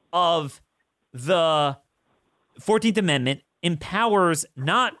 of the 14th Amendment empowers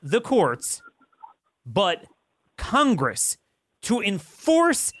not the courts, but Congress to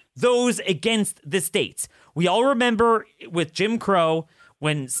enforce those against the states. We all remember with Jim Crow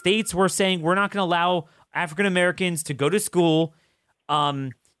when states were saying we're not going to allow African Americans to go to school.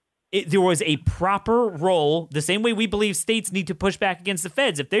 There was a proper role, the same way we believe states need to push back against the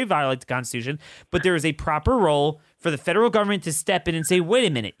feds if they violate the Constitution, but there is a proper role for the federal government to step in and say, wait a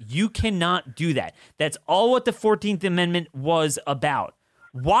minute, you cannot do that. That's all what the 14th Amendment was about.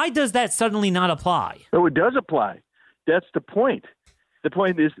 Why does that suddenly not apply? Oh, it does apply. That's the point. The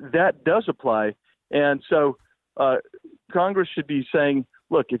point is that does apply. And so Congress should be saying,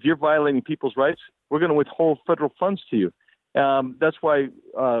 look, if you're violating people's rights, we're going to withhold federal funds to you. That's why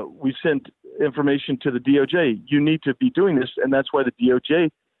we sent information to the DOJ. You need to be doing this. And that's why the DOJ,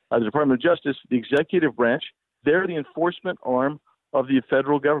 the Department of Justice, the executive branch, they're the enforcement arm of the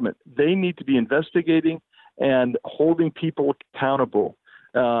federal government. They need to be investigating and holding people accountable.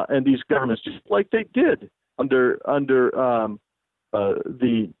 And these governments, just like they did under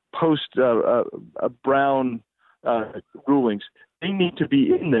the post-Brown rulings, they need to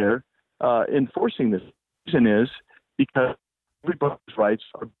be in there enforcing this. The reason is because everybody's rights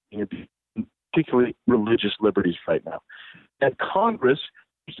are being abused, particularly religious liberties right now. And Congress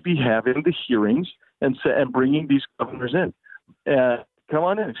needs to be having the hearings and bringing these governors in. Come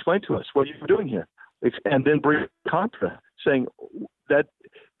on in, explain to us what you're doing here. And then bring Contra, saying that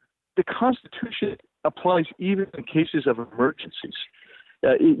the Constitution applies even in cases of emergencies.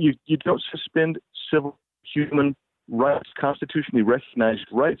 You don't suspend civil human rights, constitutionally recognized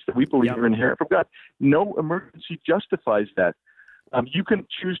rights that we believe are inherent from God. No emergency justifies that. You can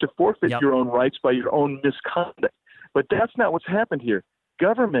choose to forfeit your own rights by your own misconduct, but that's not what's happened here.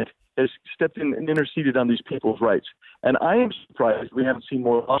 Government has stepped in and interceded on these people's rights, and I am surprised we haven't seen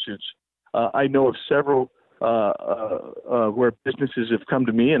more lawsuits. I know of several where businesses have come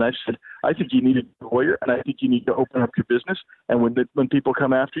to me and I've said, I think you need a lawyer and I think you need to open up your business. And when people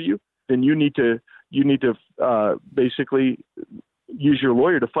come after you, then you need to basically use your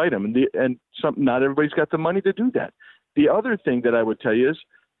lawyer to fight them. Not everybody's got the money to do that. The other thing that I would tell you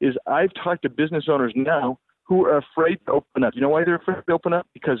is I've talked to business owners now who are afraid to open up. You know why they're afraid to open up?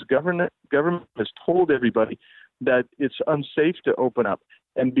 Because government has told everybody that it's unsafe to open up.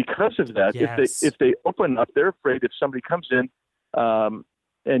 And because of that, if they open up, they're afraid if somebody comes in and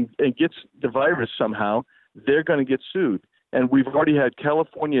gets the virus somehow, they're going to get sued. And we've already had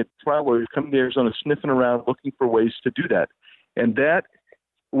California trial lawyers come to Arizona sniffing around looking for ways to do that. And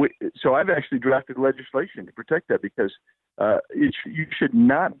so I've actually drafted legislation to protect that because you should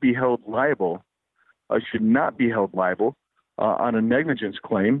not be held liable. On a negligence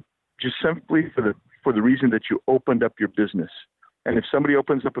claim just simply for the reason that you opened up your business. And if somebody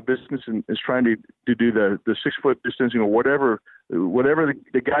opens up a business and is trying to do the 6-foot distancing or whatever the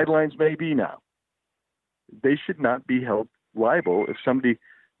guidelines may be now, they should not be held liable if somebody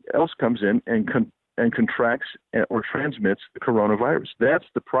else comes in and contracts or transmits the coronavirus. That's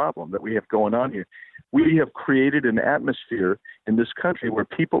the problem that we have going on here. We have created an atmosphere in this country where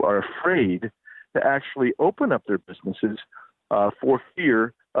people are afraid to actually open up their businesses for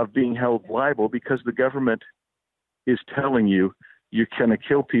fear of being held liable because the government is telling you you're going to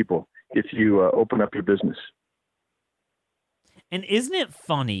kill people if you open up your business. And isn't it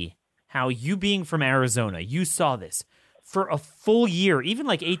funny how you being from Arizona, you saw this for a full year, even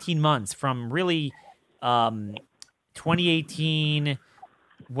like 18 months from really 2018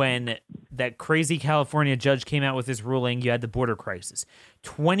 when that crazy California judge came out with his ruling, you had the border crisis.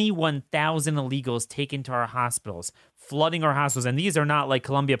 21,000 illegals taken to our hospitals, flooding our hospitals. And these are not like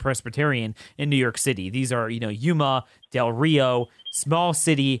Columbia Presbyterian in New York City. These are, Yuma, Del Rio, small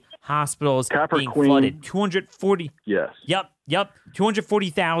city hospitals being flooded. 240. Yes. Yep.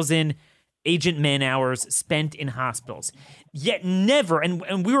 240,000 agent man hours spent in hospitals. Yet never,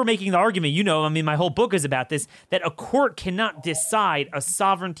 and we were making the argument, my whole book is about this, that a court cannot decide a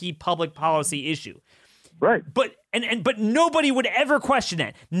sovereignty public policy issue. Right. But nobody would ever question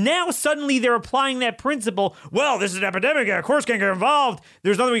that. Now suddenly they're applying that principle. Well, this is an epidemic. Courts can't get involved.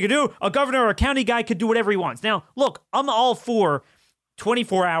 There's nothing we can do. A governor or a county guy could do whatever he wants. Now, look, I'm all for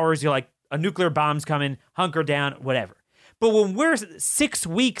 24 hours. You're like, a nuclear bomb's coming, hunker down, whatever. But when we're 6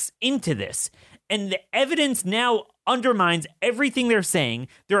 weeks into this and the evidence now undermines everything they're saying,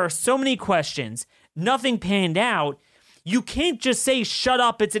 there are so many questions, nothing panned out, you can't just say, shut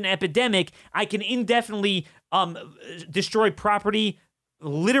up, it's an epidemic. I can indefinitely destroy property,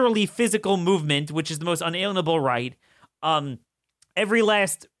 literally physical movement, which is the most unalienable right. Every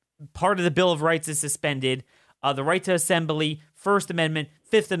last part of the Bill of Rights is suspended. The right to assembly, First Amendment,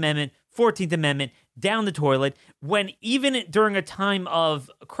 Fifth Amendment, 14th Amendment, down the toilet, when even during a time of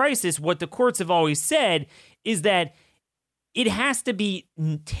crisis, what the courts have always said is that it has to be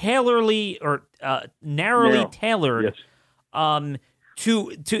narrowly tailored to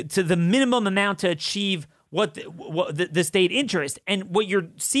the minimum amount to achieve what the state interest. And what you're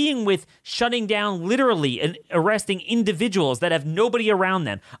seeing with shutting down literally and arresting individuals that have nobody around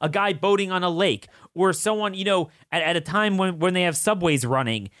them, a guy boating on a lake, or someone, at a time when they have subways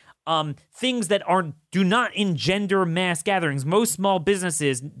running, things that do not engender mass gatherings. Most small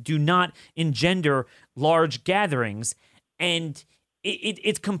businesses do not engender large gatherings, and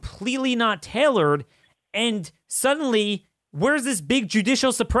it's completely not tailored. And suddenly, where's this big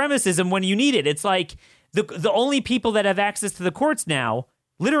judicial supremacism when you need it? It's like the only people that have access to the courts now,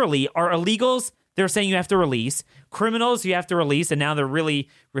 literally, are illegals. They're saying you have to release. Criminals you have to release, and now they're really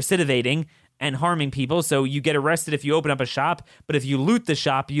recidivating and harming people, so you get arrested if you open up a shop, but if you loot the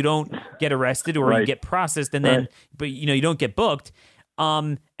shop, you don't get arrested, or you get processed, and then, but you don't get booked.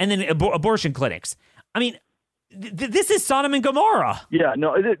 And then abortion clinics. I mean, this is Sodom and Gomorrah. Yeah,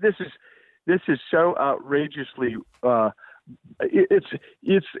 no, this is so outrageously.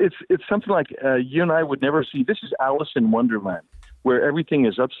 It's something like you and I would never see. This is Alice in Wonderland, where everything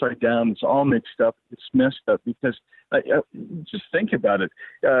is upside down. It's all mixed up. It's messed up because. Just think about it.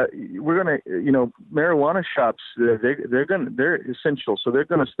 We're going to, marijuana shops, they're essential, so they're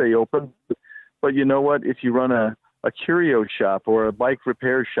going to stay open. But you know what? If you run a curio shop or a bike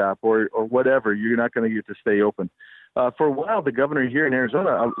repair shop or whatever, you're not going to get to stay open. For a while, the governor here in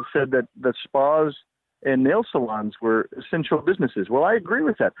Arizona said that spas and nail salons were essential businesses. Well, I agree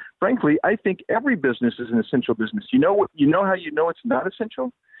with that. Frankly, I think every business is an essential business. You know how you know it's not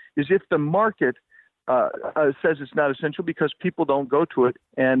essential is if the market says it's not essential because people don't go to it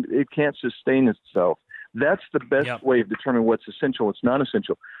and it can't sustain itself. That's the best way of determining what's essential, what's not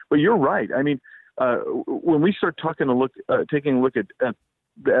essential. But you're right. I mean, when we start taking a look at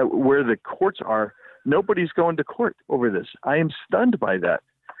where the courts are, nobody's going to court over this. I am stunned by that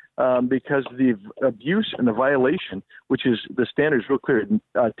because the abuse and the violation, which is the standards real clear,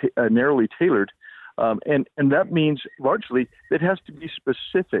 narrowly tailored, and that means largely it has to be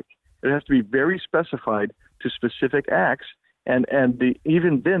specific. It has to be very specified to specific acts, and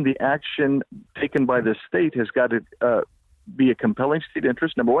even then the action taken by the state has got to be a compelling state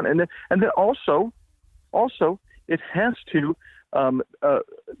interest, number one, and then also it has to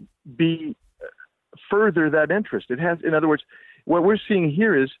be further that interest. It has, in other words, what we're seeing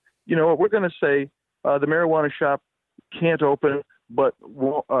here is, we're going to say the marijuana shop can't open,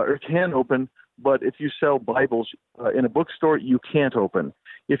 or can open, but if you sell Bibles in a bookstore, you can't open.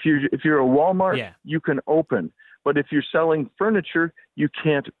 If you're a Walmart, you can open, but if you're selling furniture, you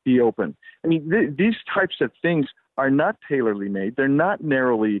can't be open. I mean, these types of things are not tailorly made. They're not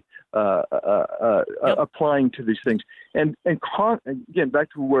narrowly applying to these things. And again,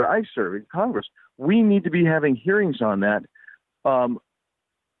 back to where I serve in Congress, we need to be having hearings on that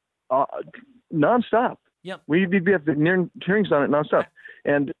nonstop. Yep. We need to be having hearings on it nonstop.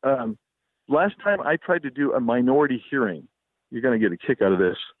 And last time I tried to do a minority hearing, you're going to get a kick out of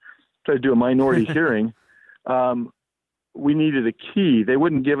this. Tried to do a minority hearing. We needed a key. They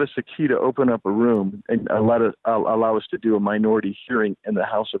wouldn't give us a key to open up a room and allow us to do a minority hearing in the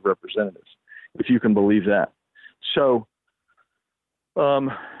House of Representatives, if you can believe that. So,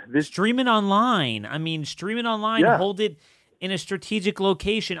 stream it online. Hold it in a strategic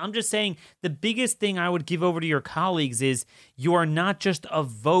location. I'm just saying the biggest thing I would give over to your colleagues is you are not just a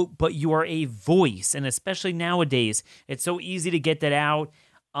vote, but you are a voice. And especially nowadays, it's so easy to get that out.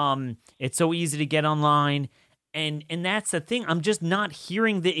 It's so easy to get online. And that's the thing. I'm just not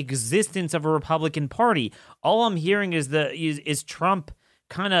hearing the existence of a Republican Party. All I'm hearing is Trump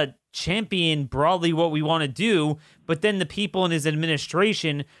kind of champion broadly what we want to do, but then the people in his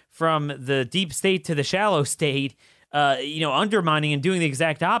administration, from the deep state to the shallow state, undermining and doing the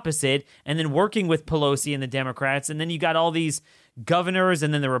exact opposite, and then working with Pelosi and the Democrats. And then you got all these governors,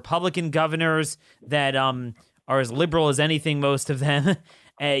 and then the Republican governors that are as liberal as anything, most of them,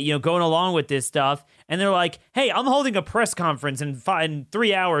 going along with this stuff. And they're like, hey, I'm holding a press conference in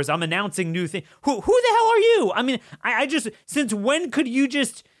 3 hours. I'm announcing new things. Who the hell are you? I mean, I just, since when could you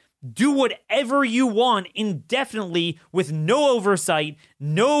just do whatever you want indefinitely with no oversight,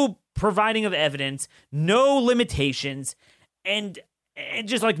 no providing of evidence, no limitations, and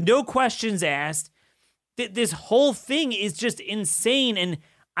just like no questions asked? This whole thing is just insane, and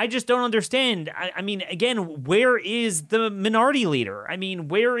I just don't understand. I mean, again, where is the minority leader? I mean,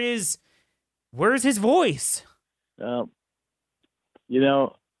 where's his voice? Daniel,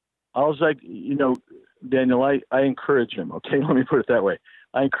 I encourage him. Okay, let me put it that way.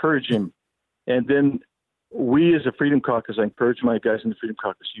 I encourage him, and then we as a Freedom Caucus, I encourage my guys in the Freedom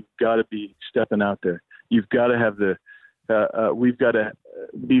Caucus. You've got to be stepping out there. You've got to have we've got to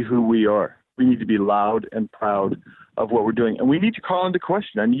be who we are. We need to be loud and proud of what we're doing, and we need to call into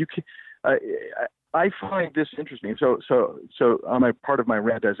question. I mean, I find this interesting. So on my part of my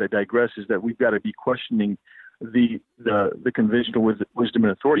rant, as I digress, is that we've got to be questioning the conventional wisdom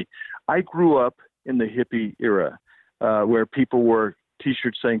and authority. I grew up in the hippie era, where people wore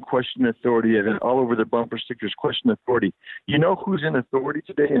T-shirts saying "Question Authority," and all over the bumper stickers, "Question Authority." You know who's in authority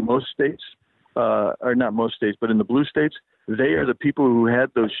today in most states, or not most states, but in the blue states? They are the people who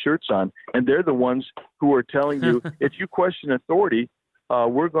had those shirts on, and they're the ones who are telling you, if you question authority,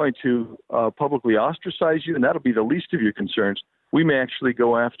 we're going to publicly ostracize you, and that'll be the least of your concerns. We may actually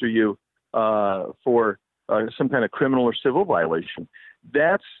go after you for some kind of criminal or civil violation.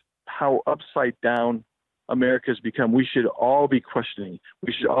 That's how upside down America has become. We should all be questioning.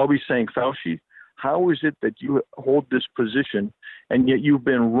 We should all be saying, Fauci, how is it that you hold this position and yet you've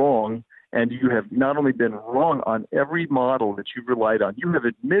been wrong? And you have not only been wrong on every model that you've relied on, you have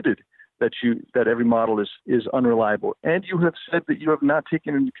admitted that every model is unreliable. And you have said that you have not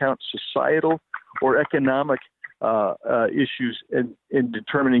taken into account societal or economic issues in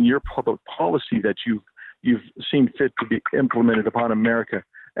determining your public policy that you've seen fit to be implemented upon America.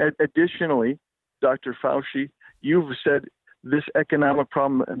 Additionally, Dr. Fauci, you've said this economic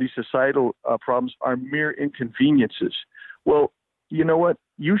problem and these societal problems are mere inconveniences. Well, you know what?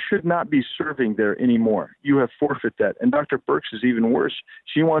 You should not be serving there anymore. You have forfeit that. And Dr. Birx is even worse.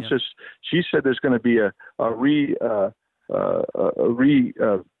 She wants us. She said there's going to be a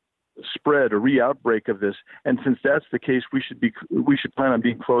spread, a re-outbreak of this. And since that's the case, we should plan on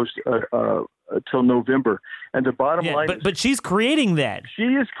being closed till November. And the bottom line, but she's creating that. She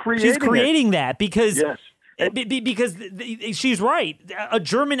is creating. She's creating that because. Yes. Because she's right. A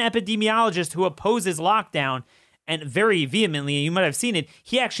German epidemiologist who opposes lockdown, and very vehemently, you might have seen it,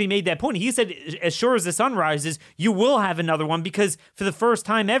 he actually made that point. He said, as sure as the sun rises, you will have another one because for the first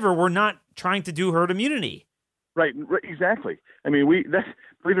time ever, we're not trying to do herd immunity. Right, exactly. I mean,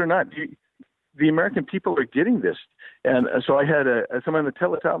 believe it or not, the American people are getting this. And so I had someone in the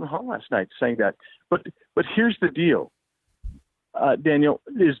Teletown Hall last night saying that. But here's the deal, Daniel,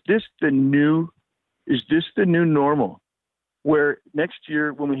 is this the new normal, where next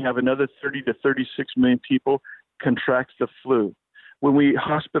year when we have another 30 to 36 million people contract the flu, when we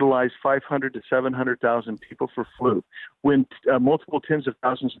hospitalize 500 to 700,000 people for flu, when multiple tens of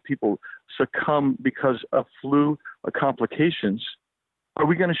thousands of people succumb because of flu complications, are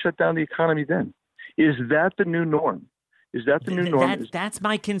we going to shut down the economy then? Is that the new norm? Is that the new norm? That's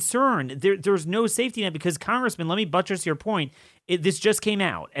my concern. There's no safety net because, Congressman, let me buttress your point. This just came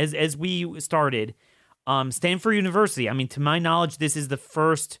out as we started. Stanford University, I mean, to my knowledge, this is the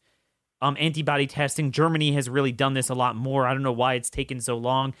first antibody testing. Germany has really done this a lot more. I don't know why it's taken so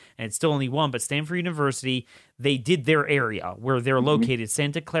long, and it's still only one, but Stanford University, they did their area where they're located,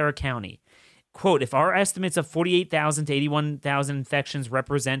 Santa Clara County. Quote, if our estimates of 48,000 to 81,000 infections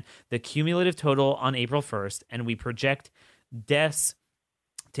represent the cumulative total on April 1st, and we project deaths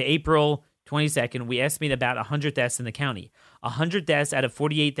to April 22nd, we estimate about 100 deaths in the county. 100 deaths out of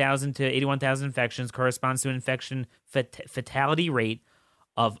 48,000 to 81,000 infections corresponds to an infection fatality rate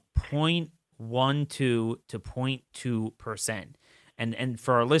of 0.12 to 0.2%. And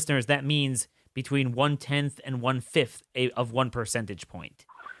for our listeners, that means between 1/10 and 1/5 of 1 percentage point.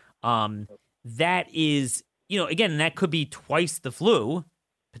 That is, again, that could be twice the flu,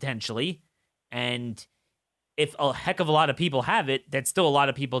 potentially. And if a heck of a lot of people have it, that's still a lot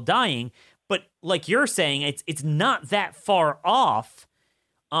of people dying. But like you're saying, it's not that far off.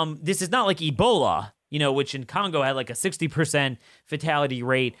 This is not like Ebola, which in Congo had like a 60% fatality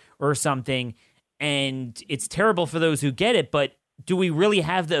rate or something. And it's terrible for those who get it. But do we really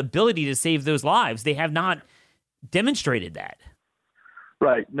have the ability to save those lives? They have not demonstrated that.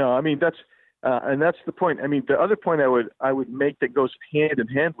 Right. No, I mean, that's the point. I mean, the other point I would make that goes hand in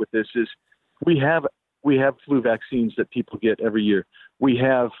hand with this is we have flu vaccines that people get every year. We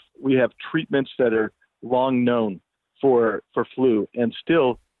have treatments that are long known for flu, and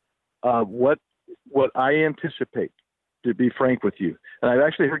still, what I anticipate, to be frank with you, and I've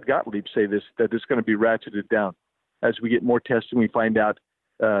actually heard Gottlieb say this, that it's going to be ratcheted down as we get more testing. We find out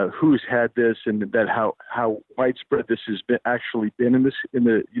who's had this and that how widespread this has been in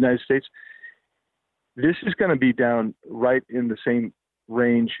the United States. This is going to be down right in the same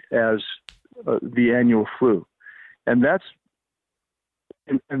range as the annual flu, and that's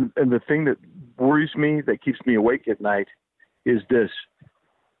and the thing that worries me, that keeps me awake at night, is this: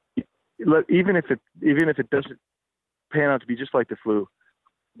 even if it doesn't pan out to be just like the flu,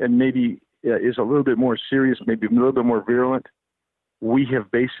 and maybe is a little bit more serious, maybe a little bit more virulent, we have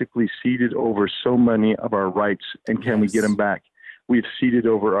basically ceded over so many of our rights, and can we get them back? We've ceded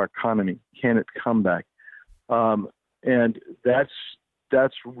over our economy. Can it come back? And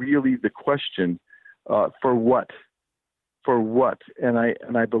that's really the question. For what? For what? And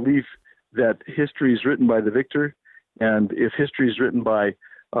I believe that history is written by the victor, and if history is written by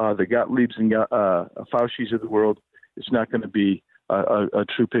the Gottliebs and Faucis of the world, it's not going to be a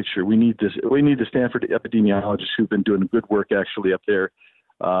true picture. We need this. We need the Stanford epidemiologists who've been doing good work actually up there,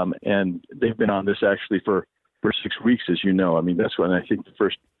 and they've been on this actually for 6 weeks, as you know. I mean, that's when I think the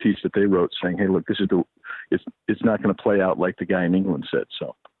first piece that they wrote saying, "Hey, look, it's not going to play out like the guy in England said."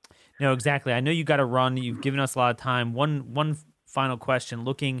 So, no, exactly. I know you got to run. You've given us a lot of time. One final question,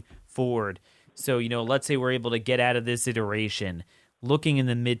 looking forward. So, let's say we're able to get out of this iteration, looking in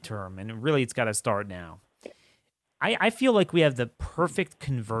the midterm, and really, it's got to start now. I feel like we have the perfect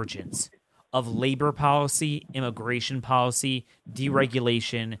convergence of labor policy, immigration policy,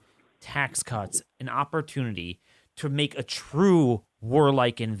 deregulation, tax cuts, an opportunity to make a true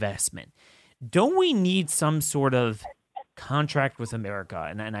warlike investment. Don't we need some sort of contract with America?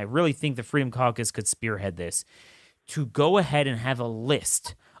 And I really think the Freedom Caucus could spearhead this, to go ahead and have a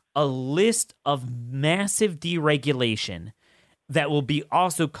list of massive deregulation that will be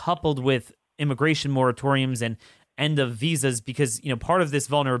also coupled with immigration moratoriums and end of visas because, part of this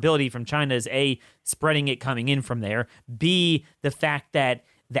vulnerability from China is A, spreading it coming in from there, B, the fact that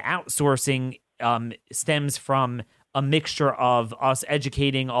the outsourcing stems from a mixture of us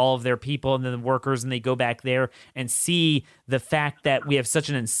educating all of their people and then the workers and they go back there, and C, the fact that we have such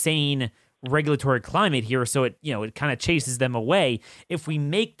an insane regulatory climate here, so it kind of chases them away. If we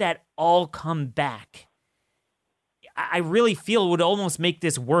make that all come back, I really feel it would almost make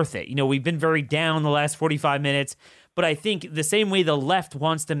this worth it. We've been very down the last 45 minutes, but I think the same way the left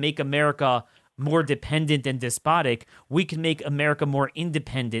wants to make America more dependent and despotic, we can make America more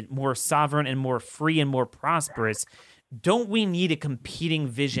independent, more sovereign, and more free and more prosperous. Don't we need a competing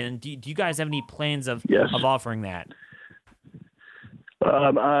vision? Do you guys have any plans of offering that?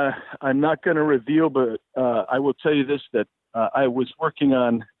 I'm not going to reveal, but I will tell you this, that I was working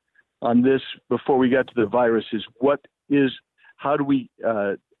on this before we got to the virus, how do we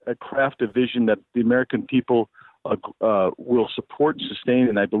craft a vision that the American people will support and sustain,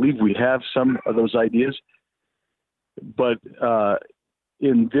 and I believe we have some of those ideas. But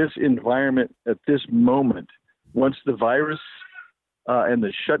in this environment, at this moment, once the virus and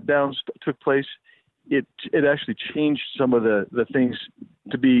the shutdowns took place, it actually changed some of the things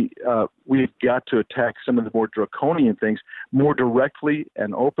to be, we've got to attack some of the more draconian things more directly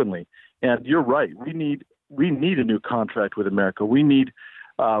and openly. And you're right, we need a new contract with America. We need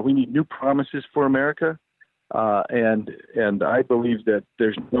new promises for America. And I believe that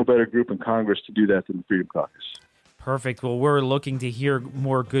there's no better group in Congress to do that than the Freedom Caucus. Perfect. Well, we're looking to hear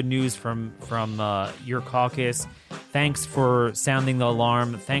more good news from your caucus. Thanks for sounding the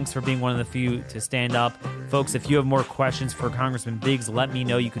alarm. Thanks for being one of the few to stand up. Folks, if you have more questions for Congressman Biggs, let me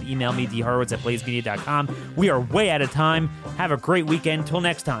know. You can email me, dhorowitz@blazemedia.com. We are way out of time. Have a great weekend. Till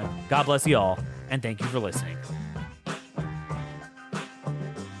next time, God bless you all, and thank you for listening.